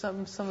know if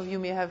some of you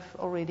may have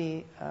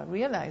already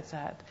realized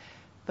that,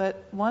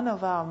 but one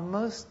of our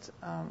most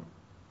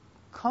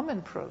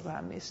common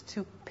program is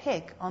to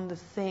pick on the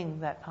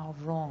things that are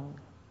wrong.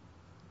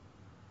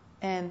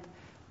 And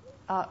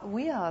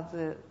we are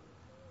the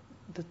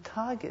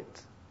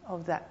target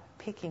of that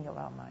picking of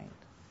our mind.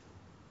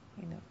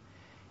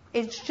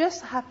 It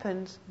just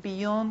happens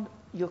beyond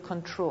your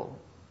control,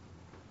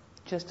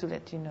 just to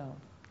let you know,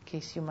 in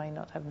case you might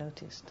not have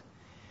noticed.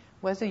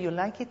 Whether you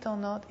like it or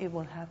not, it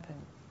will happen.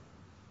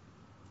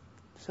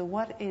 So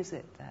what is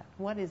it that?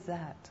 What is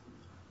that?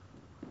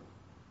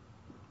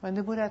 When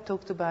the Buddha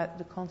talked about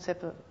the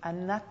concept of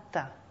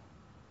anatta,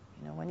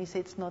 when he said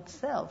it's not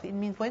self, it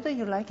means whether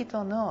you like it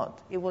or not,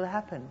 it will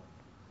happen.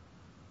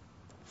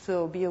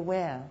 So be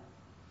aware.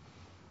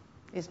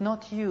 It's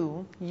not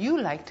you. You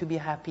like to be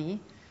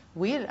happy.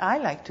 I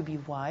like to be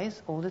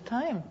wise all the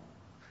time.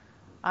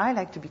 I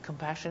like to be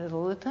compassionate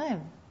all the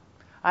time.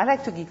 I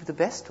like to give the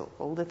best talk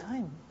all the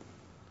time.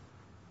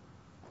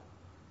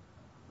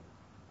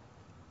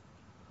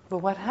 But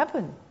what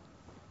happened?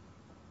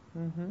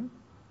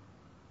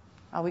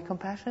 Are we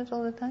compassionate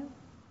all the time?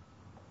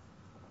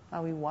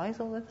 Are we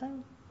wise all the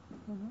time?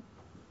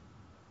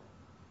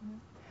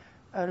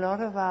 A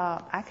lot of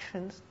our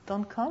actions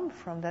don't come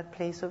from that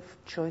place of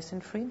choice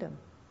and freedom.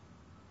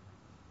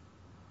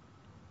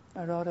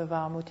 A lot of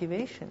our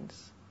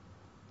motivations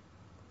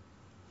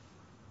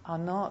are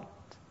not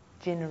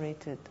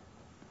generated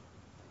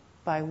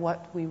by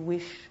what we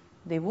wish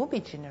they will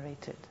be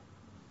generated.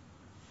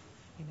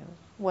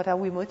 What are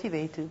we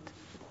motivated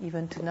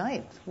even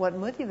tonight? What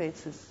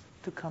motivates us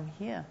to come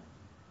here?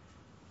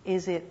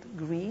 Is it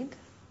greed?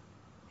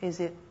 Is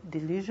it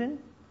delusion?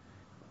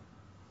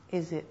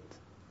 Is it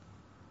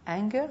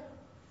anger?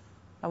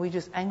 Are we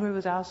just angry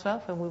with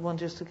ourselves and we want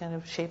just to kind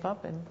of shape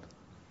up and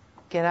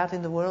get out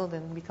in the world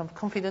and become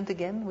confident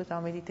again with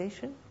our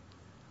meditation?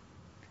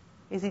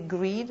 Is it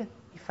greed?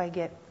 If I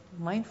get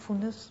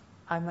mindfulness,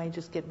 I might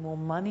just get more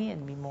money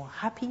and be more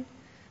happy,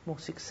 more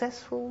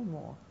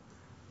successful,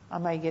 I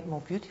might get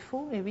more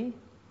beautiful, maybe,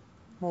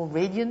 more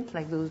radiant,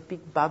 like those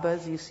big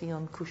babas you see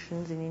on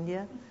cushions in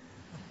India.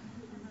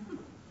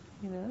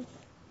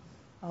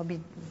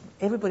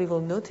 Everybody will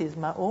notice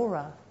my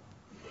aura.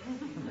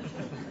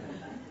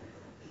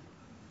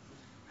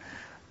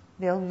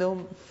 They'll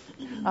know,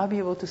 I'll be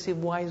able to say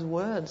wise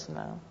words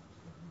now.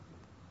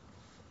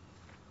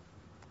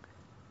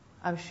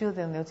 I'm sure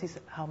they'll notice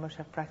how much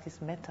I've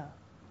practiced metta,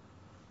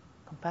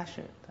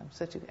 compassionate.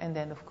 And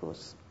then, of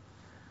course,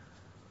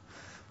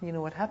 you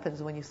know what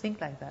happens when you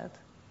think like that?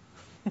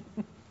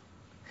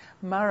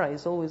 Mara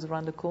is always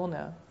around the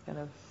corner, kind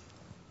of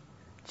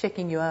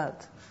checking you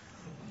out.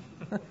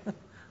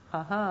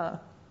 Haha,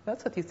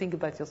 that's what you think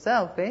about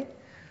yourself, eh?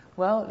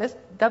 Well, let's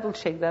double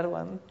check that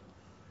one.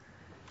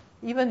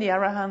 Even the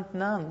Arahant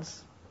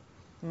nuns,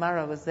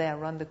 Mara was there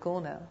around the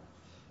corner.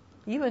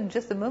 Even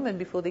just a moment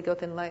before they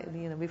got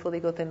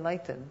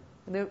enlightened,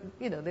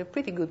 they're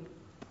pretty good,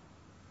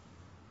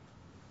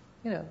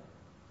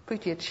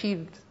 pretty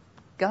achieved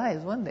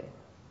guys, weren't they?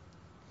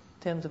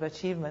 In terms of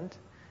achievement.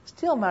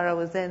 Still Mara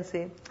was there and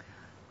say,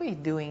 what are you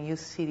doing, you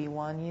silly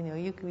one?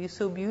 You're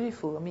so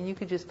beautiful. I mean, you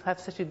could just have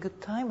such a good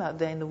time out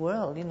there in the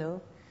world,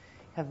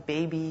 have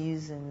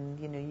babies and,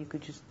 you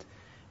could just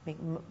make,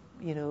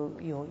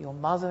 your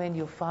mother and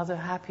your father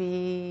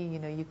happy.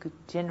 You could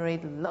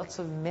generate lots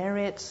of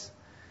merits,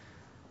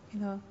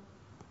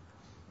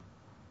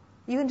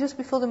 even just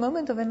before the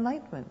moment of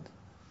enlightenment.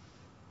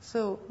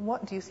 So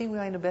what, do you think we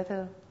are in a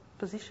better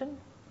position?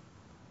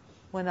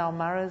 When our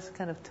Maras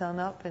kind of turn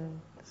up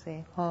and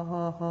say, ha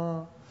ha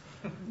ha.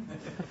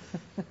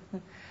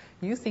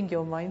 You think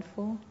you're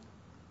mindful?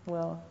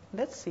 Well,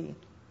 let's see.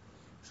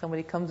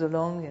 Somebody comes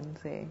along and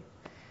say,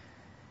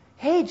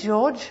 hey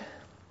George,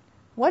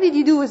 what did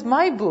you do with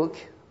my book?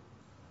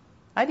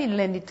 I didn't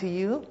lend it to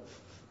you.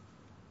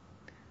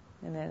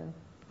 And then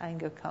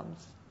anger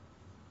comes.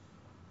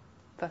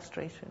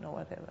 Frustration or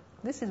whatever.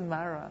 This is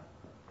Mara.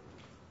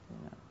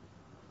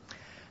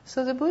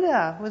 So the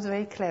Buddha was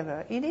very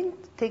clever. He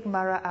didn't take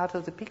Mara out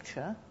of the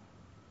picture.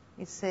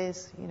 It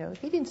says,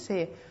 he didn't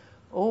say,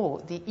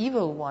 the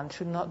evil one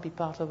should not be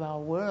part of our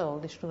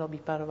world. They should not be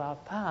part of our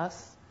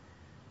path.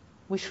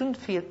 We shouldn't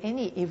feel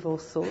any evil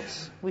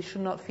thoughts. We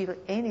should not feel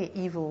any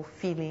evil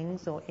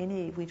feelings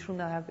we should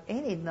not have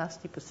any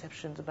nasty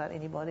perceptions about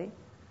anybody.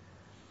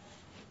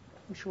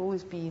 We should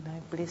always be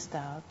blissed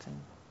out and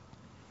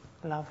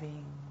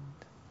loving,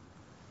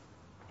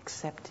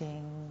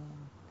 accepting,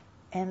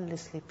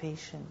 endlessly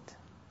patient,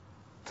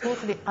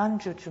 totally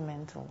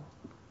unjudgmental,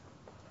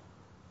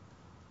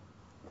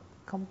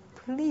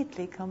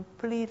 completely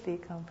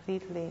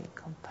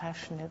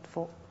compassionate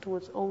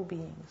towards all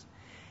beings.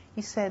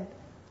 He said,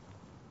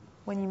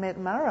 when he met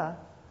Mara,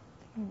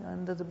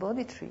 under the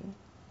Bodhi tree,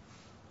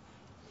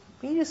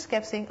 he just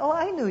kept saying,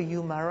 I know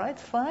you, Mara,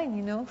 it's fine,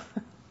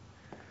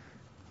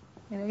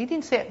 He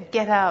didn't say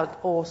get out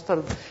or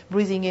start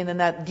breathing in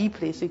and out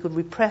deeply so you could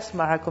repress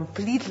Mara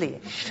completely,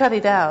 shut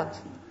it out,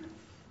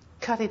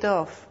 cut it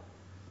off,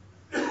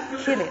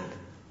 kill it.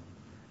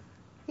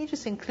 He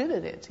just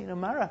included it.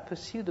 Mara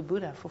pursued the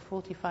Buddha for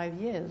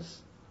 45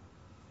 years.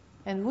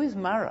 And who is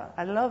Mara?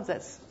 I love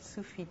that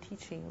Sufi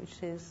teaching which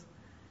says,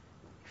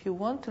 if you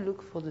want to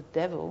look for the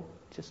devil,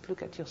 just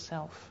look at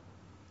yourself.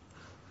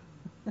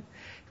 It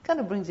kind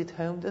of brings it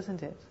home,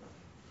 doesn't it?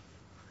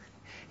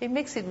 It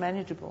makes it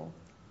manageable.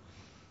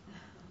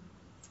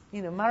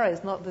 Mara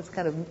is not this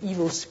kind of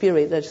evil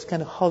spirit that just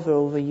kind of hover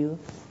over you.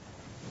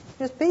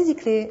 Because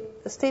basically,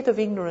 a state of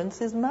ignorance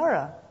is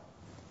Mara.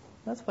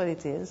 That's what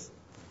it is.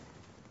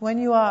 When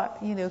you are,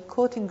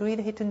 caught in greed,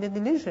 hate, and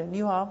delusion,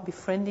 you are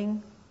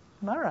befriending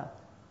Mara.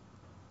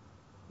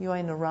 You are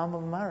in the realm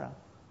of Mara.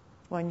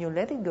 When you're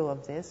letting go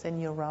of this, then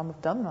you're realm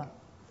of Dhamma.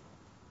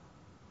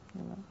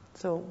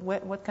 So,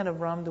 what kind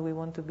of realm do we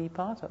want to be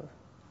part of?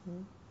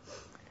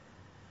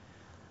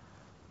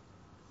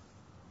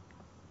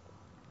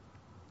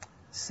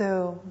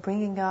 So,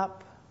 bringing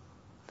up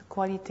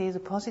the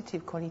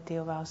positive quality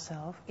of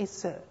ourselves,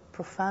 it's a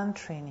profound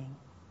training.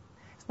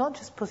 It's not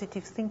just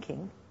positive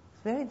thinking,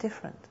 it's very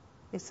different.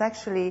 It's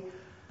actually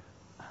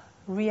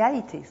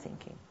reality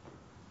thinking.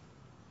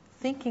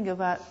 Thinking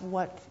about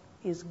what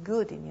is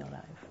good in your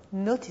life,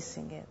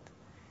 noticing it,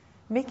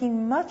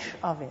 making much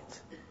of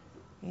it.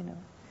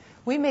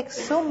 We make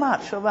so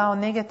much of our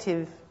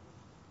negative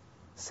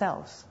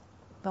selves,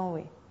 don't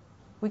we?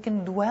 We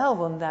can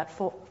dwell on that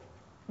for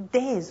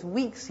days,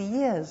 weeks,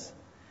 years.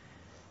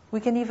 We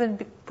can even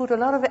put a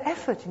lot of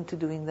effort into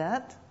doing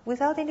that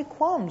without any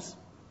qualms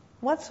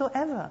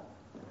whatsoever.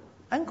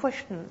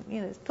 Unquestioned,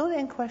 it's totally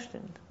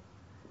unquestioned.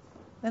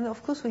 And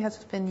of course we have to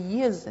spend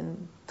years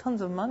and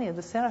tons of money as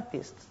a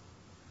therapist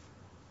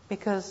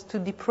because to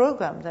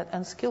deprogram that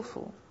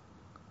unskillful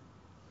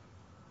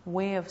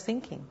way of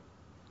thinking.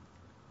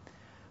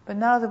 But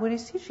now the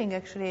Buddhist teaching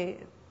actually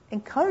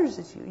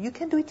encourages you. You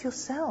can do it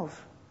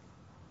yourself.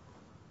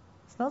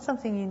 It's not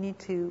something you need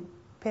to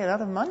pay a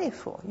lot of money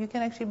for. You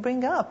can actually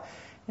bring up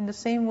in the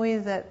same way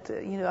that,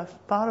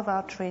 part of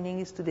our training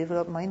is to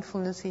develop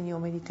mindfulness in your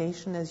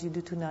meditation as you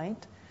do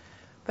tonight.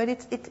 But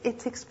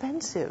it's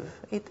expensive.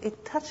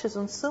 It touches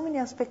on so many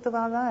aspects of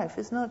our life.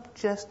 It's not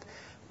just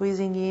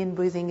breathing in,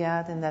 breathing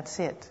out, and that's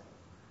it.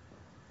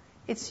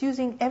 It's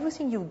using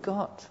everything you've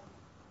got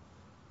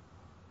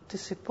to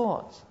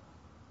support,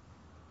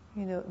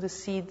 the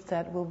seeds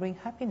that will bring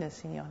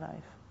happiness in your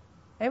life.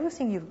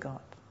 Everything you've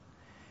got.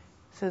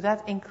 So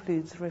that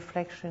includes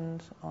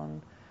reflections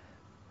on,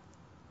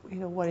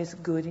 what is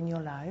good in your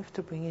life,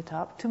 to bring it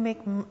up, to make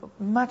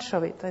much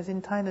of it, as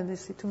in Thailand they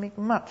say, to make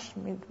much.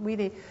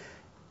 Really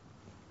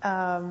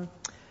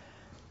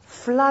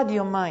flood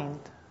your mind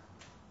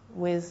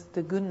with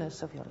the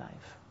goodness of your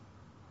life.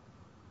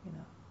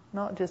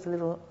 Not just a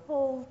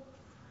little,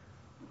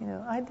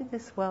 I did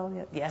this well.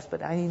 Yes,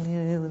 but I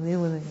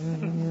didn't.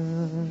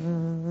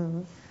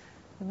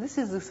 This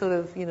is the sort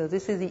of,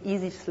 this is the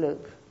easy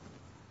slope.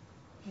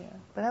 Yeah,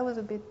 but I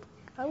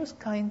was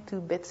kind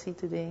to Betsy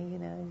today,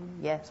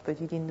 Yes,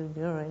 but you didn't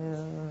do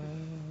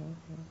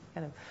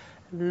kind of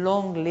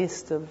long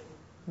list of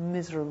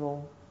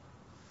miserable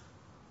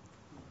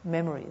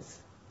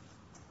memories.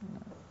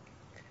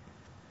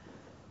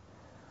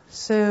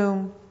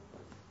 So,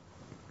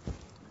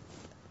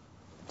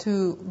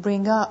 to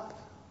bring up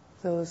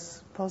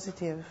those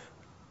positive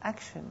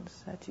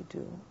actions that you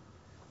do,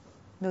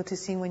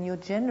 noticing when you're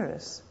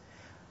generous.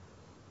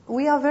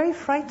 We are very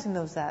frightened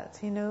of that.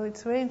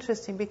 It's very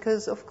interesting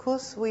because, of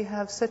course, we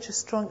have such a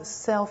strong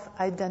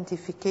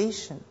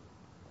self-identification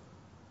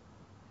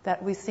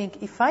that we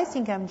think, if I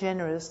think I'm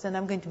generous, then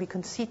I'm going to be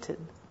conceited.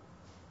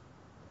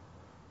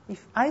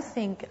 If I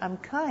think I'm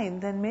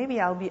kind, then maybe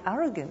I'll be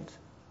arrogant.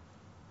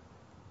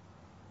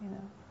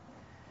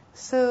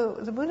 So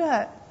the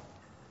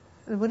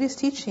Buddhist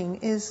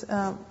teaching is,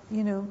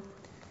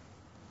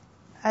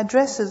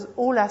 addresses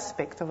all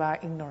aspects of our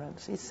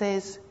ignorance. It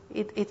says,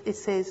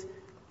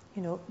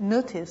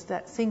 notice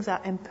that things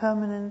are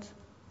impermanent,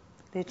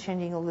 they're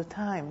changing all the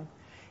time,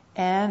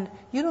 and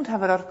you don't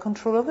have a lot of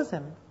control over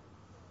them.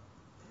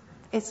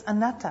 It's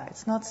anatta,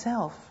 it's not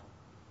self.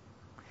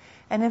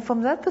 And then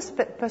from that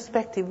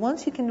perspective,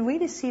 once you can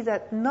really see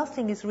that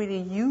nothing is really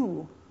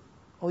you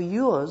or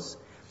yours,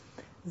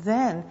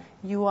 then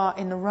you are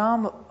in the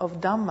realm of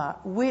Dhamma,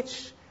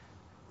 which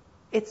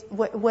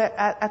we're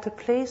at a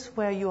place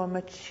where you are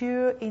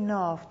mature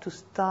enough to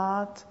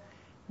start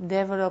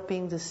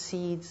developing the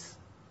seeds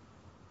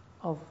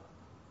of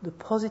the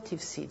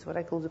positive seeds, what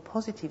I call the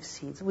positive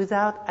seeds,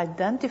 without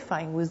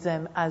identifying with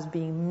them as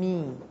being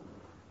me,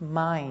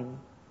 mine.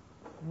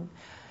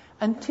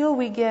 Until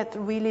we get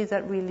really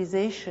that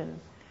realization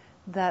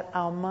that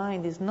our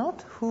mind is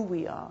not who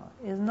we are,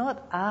 is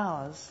not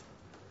ours.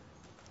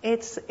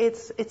 It's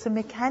a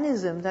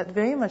mechanism that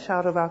very much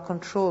out of our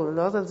control a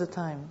lot of the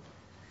time.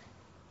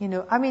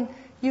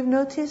 You've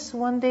noticed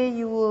one day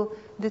you will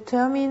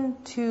determine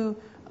to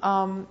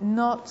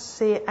not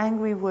say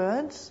angry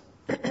words,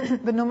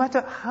 but no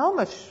matter how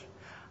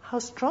how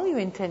strong your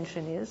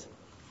intention is,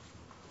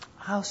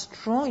 how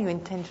strong your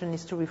intention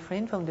is to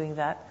refrain from doing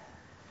that,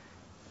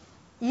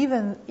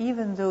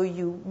 even though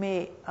you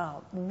may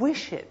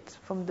wish it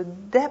from the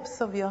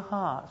depths of your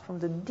heart, from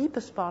the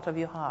deepest part of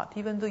your heart,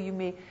 even though you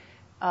may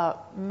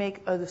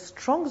make the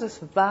strongest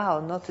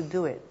vow not to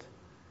do it,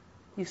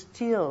 you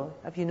still,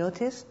 have you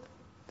noticed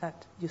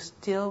that you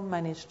still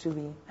manage to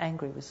be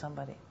angry with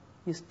somebody?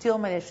 You still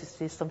manage to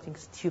say something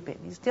stupid.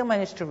 You still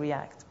manage to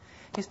react.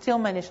 You still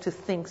manage to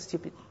think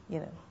stupid,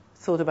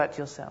 thought about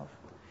yourself.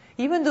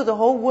 Even though the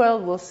whole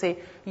world will say,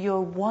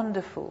 you're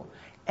wonderful,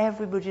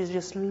 everybody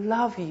just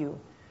love you,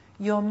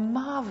 you're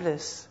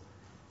marvelous,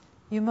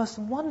 you're most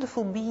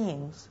wonderful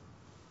beings.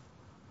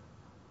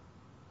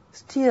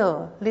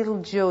 Still,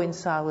 little Joe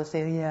inside will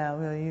say, yeah,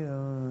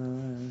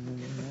 well,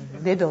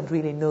 they don't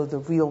really know the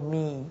real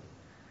me.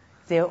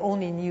 They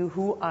only knew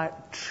who I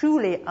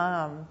truly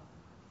am.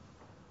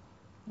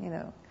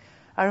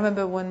 I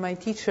remember when my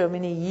teacher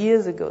many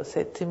years ago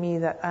said to me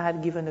that I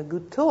had given a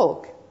good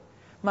talk.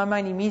 My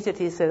mind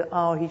immediately said,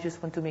 oh, he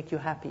just wants to make you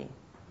happy.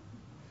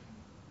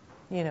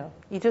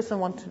 He doesn't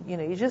want to,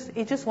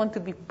 he just wants to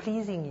be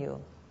pleasing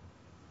you.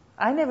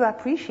 I never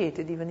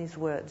appreciated even his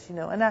words,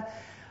 and I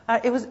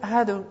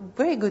had a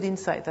very good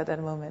insight at that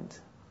moment.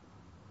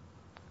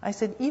 I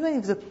said, even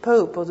if the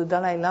Pope or the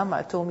Dalai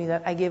Lama told me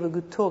that I gave a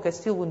good talk, I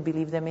still wouldn't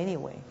believe them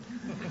anyway.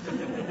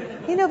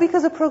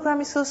 Because the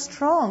program is so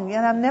strong,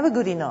 and I'm never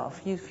good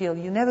enough. You feel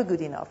you're never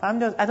good enough.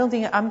 I don't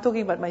think I'm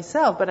talking about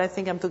myself, but I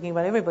think I'm talking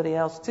about everybody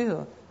else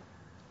too.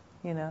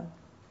 We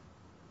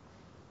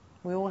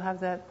all have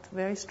that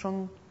very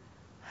strong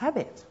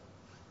habit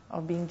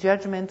of being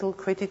judgmental,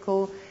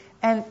 critical,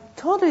 and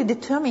totally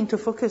determined to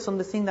focus on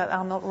the things that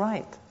are not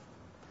right.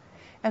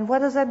 And what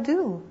does that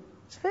do?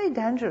 It's very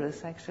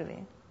dangerous,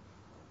 actually.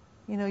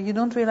 You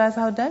don't realize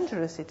how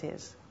dangerous it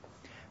is.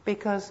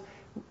 Because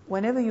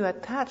whenever you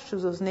attach to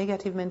those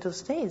negative mental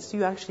states,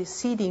 you're actually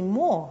seeding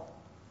more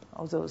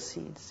of those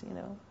seeds,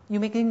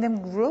 You're making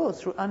them grow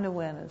through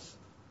unawareness.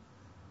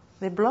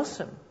 They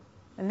blossom.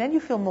 And then you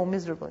feel more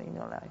miserable in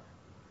your life.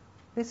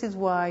 This is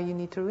why you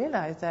need to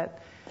realize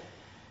that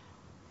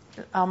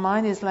our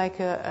mind is like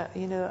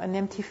an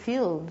empty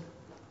field.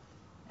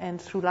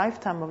 And through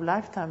lifetime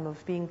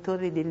of being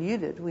totally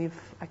deluded, we've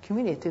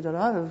accumulated a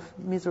lot of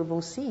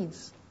miserable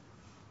seeds.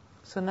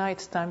 So now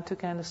it's time to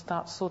kind of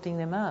start sorting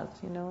them out,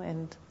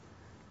 and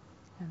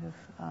kind of,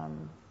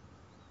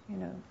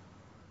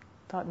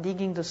 start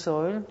digging the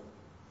soil.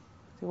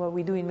 So what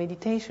we do in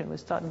meditation, we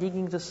start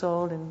digging the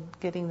soil and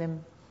getting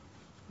them,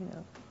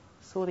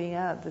 sorting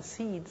out the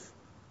seeds.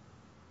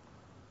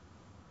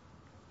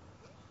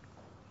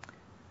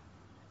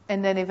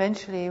 And then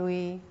eventually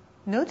we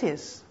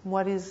notice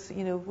what is,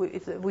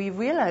 we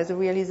realize the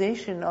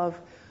realization of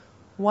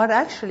what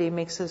actually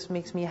makes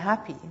me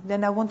happy.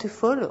 Then I want to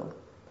follow.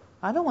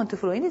 I don't want to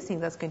follow anything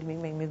that's going to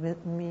make me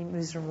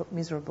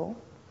miserable.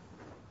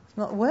 It's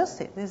not worth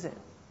it, is it?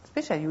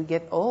 Especially as you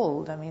get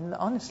old. I mean,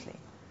 honestly,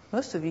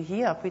 most of you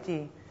here are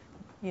pretty,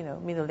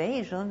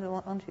 middle-aged,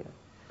 aren't you?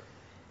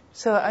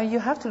 So you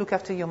have to look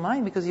after your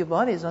mind, because your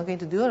body is not going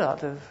to do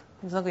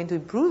it's not going to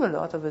improve a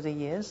lot over the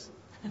years.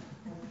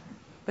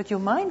 But your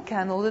mind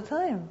can all the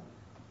time.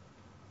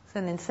 It's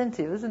an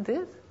incentive, isn't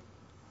it?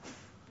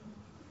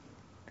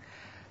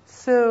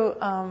 So,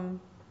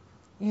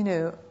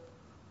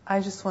 I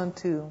just want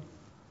to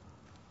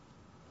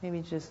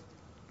maybe just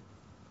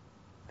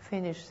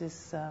finish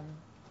this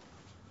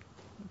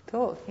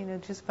talk,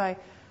 just by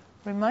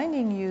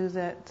reminding you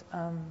that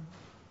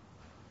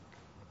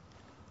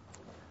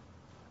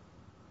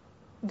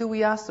do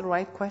we ask the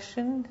right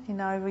question in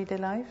our everyday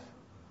life?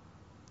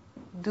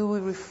 Do we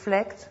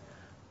reflect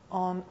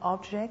on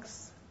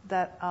objects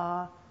that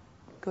are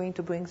going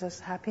to bring us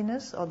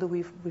happiness, or do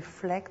we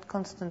reflect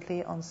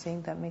constantly on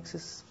things that makes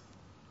us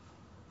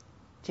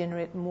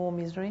generate more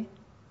misery?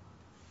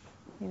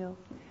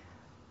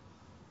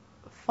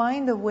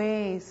 Find a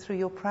way through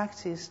your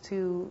practice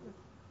to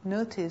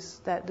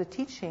notice that the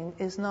teaching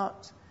is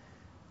not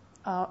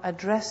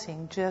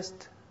addressing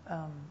just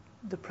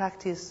the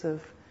practice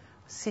of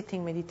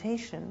sitting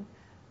meditation,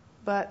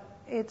 but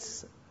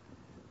it's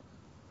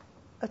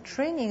a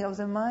training of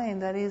the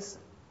mind that is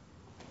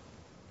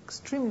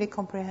extremely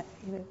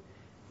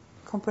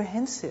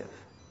comprehensive.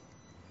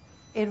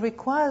 It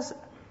requires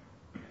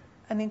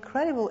an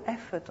incredible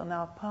effort on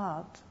our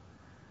part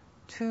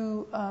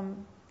to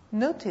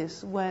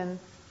notice when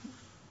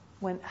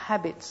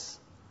habits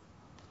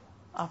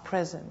are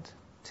present,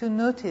 to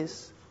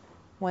notice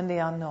when they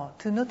are not,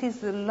 to notice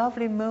the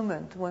lovely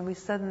moment when we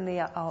suddenly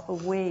are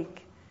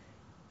awake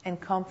and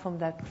come from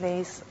that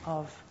place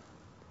of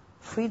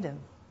freedom.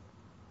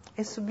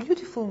 It's a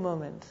beautiful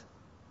moment,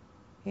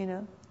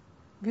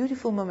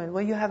 beautiful moment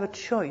where you have a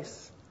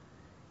choice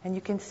and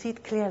you can see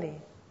it clearly.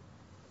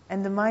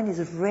 And the mind is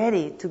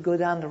ready to go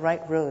down the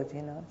right road,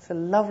 It's a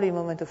lovely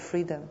moment of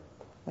freedom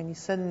when you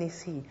suddenly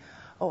see,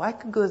 oh, I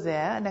could go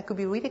there and I could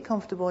be really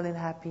comfortable and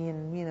happy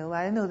and,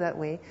 I know that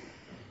way.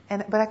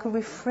 But I could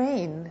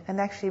refrain and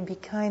actually be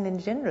kind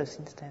and generous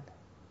instead.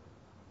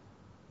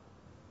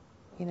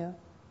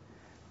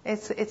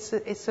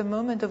 It's a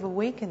moment of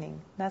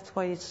awakening. That's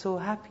why it's so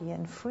happy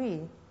and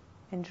free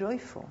and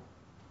joyful.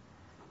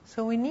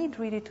 So we need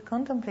really to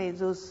contemplate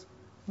those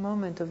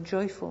moments of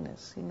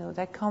joyfulness,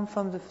 that come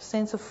from the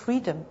sense of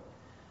freedom,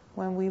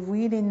 when we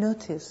really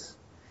notice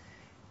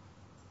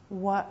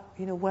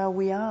where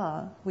we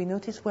are. We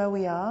notice where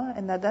we are,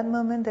 and at that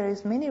moment there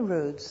is many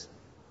roads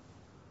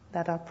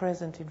that are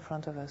present in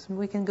front of us.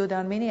 We can go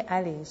down many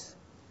alleys,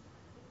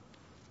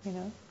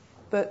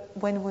 But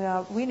when we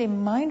are really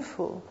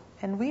mindful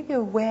and really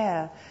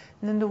aware,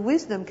 then the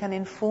wisdom can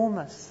inform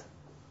us.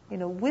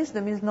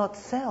 Wisdom is not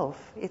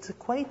self. It's a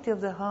quality of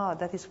the heart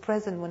that is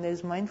present when there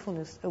is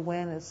mindfulness,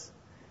 awareness,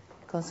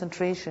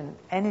 concentration,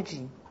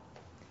 energy.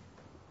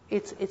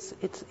 It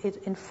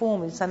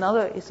informs.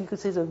 You could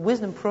say, it's a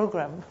wisdom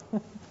program.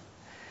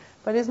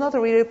 But it's not a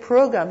real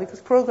program,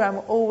 because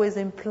program always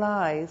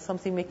implies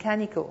something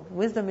mechanical.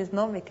 Wisdom is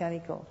not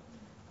mechanical.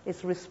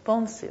 It's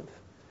responsive.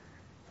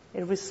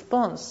 It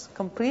responds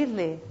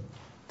completely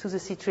to the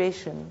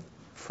situation,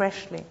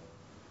 freshly,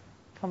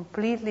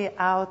 completely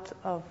out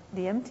of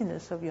the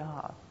emptiness of your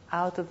heart,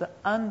 out of the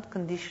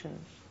unconditioned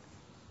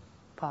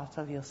part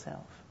of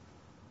yourself.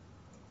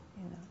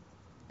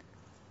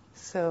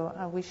 So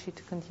I wish you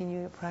to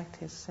continue your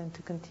practice and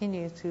to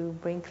continue to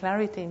bring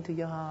clarity into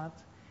your heart,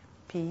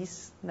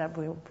 peace that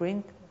will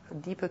bring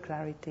deeper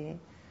clarity,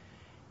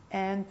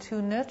 and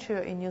to nurture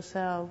in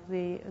yourself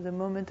the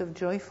moment of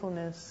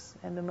joyfulness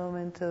and the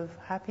moment of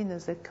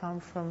happiness that come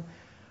from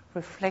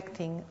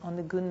reflecting on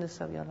the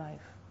goodness of your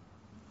life.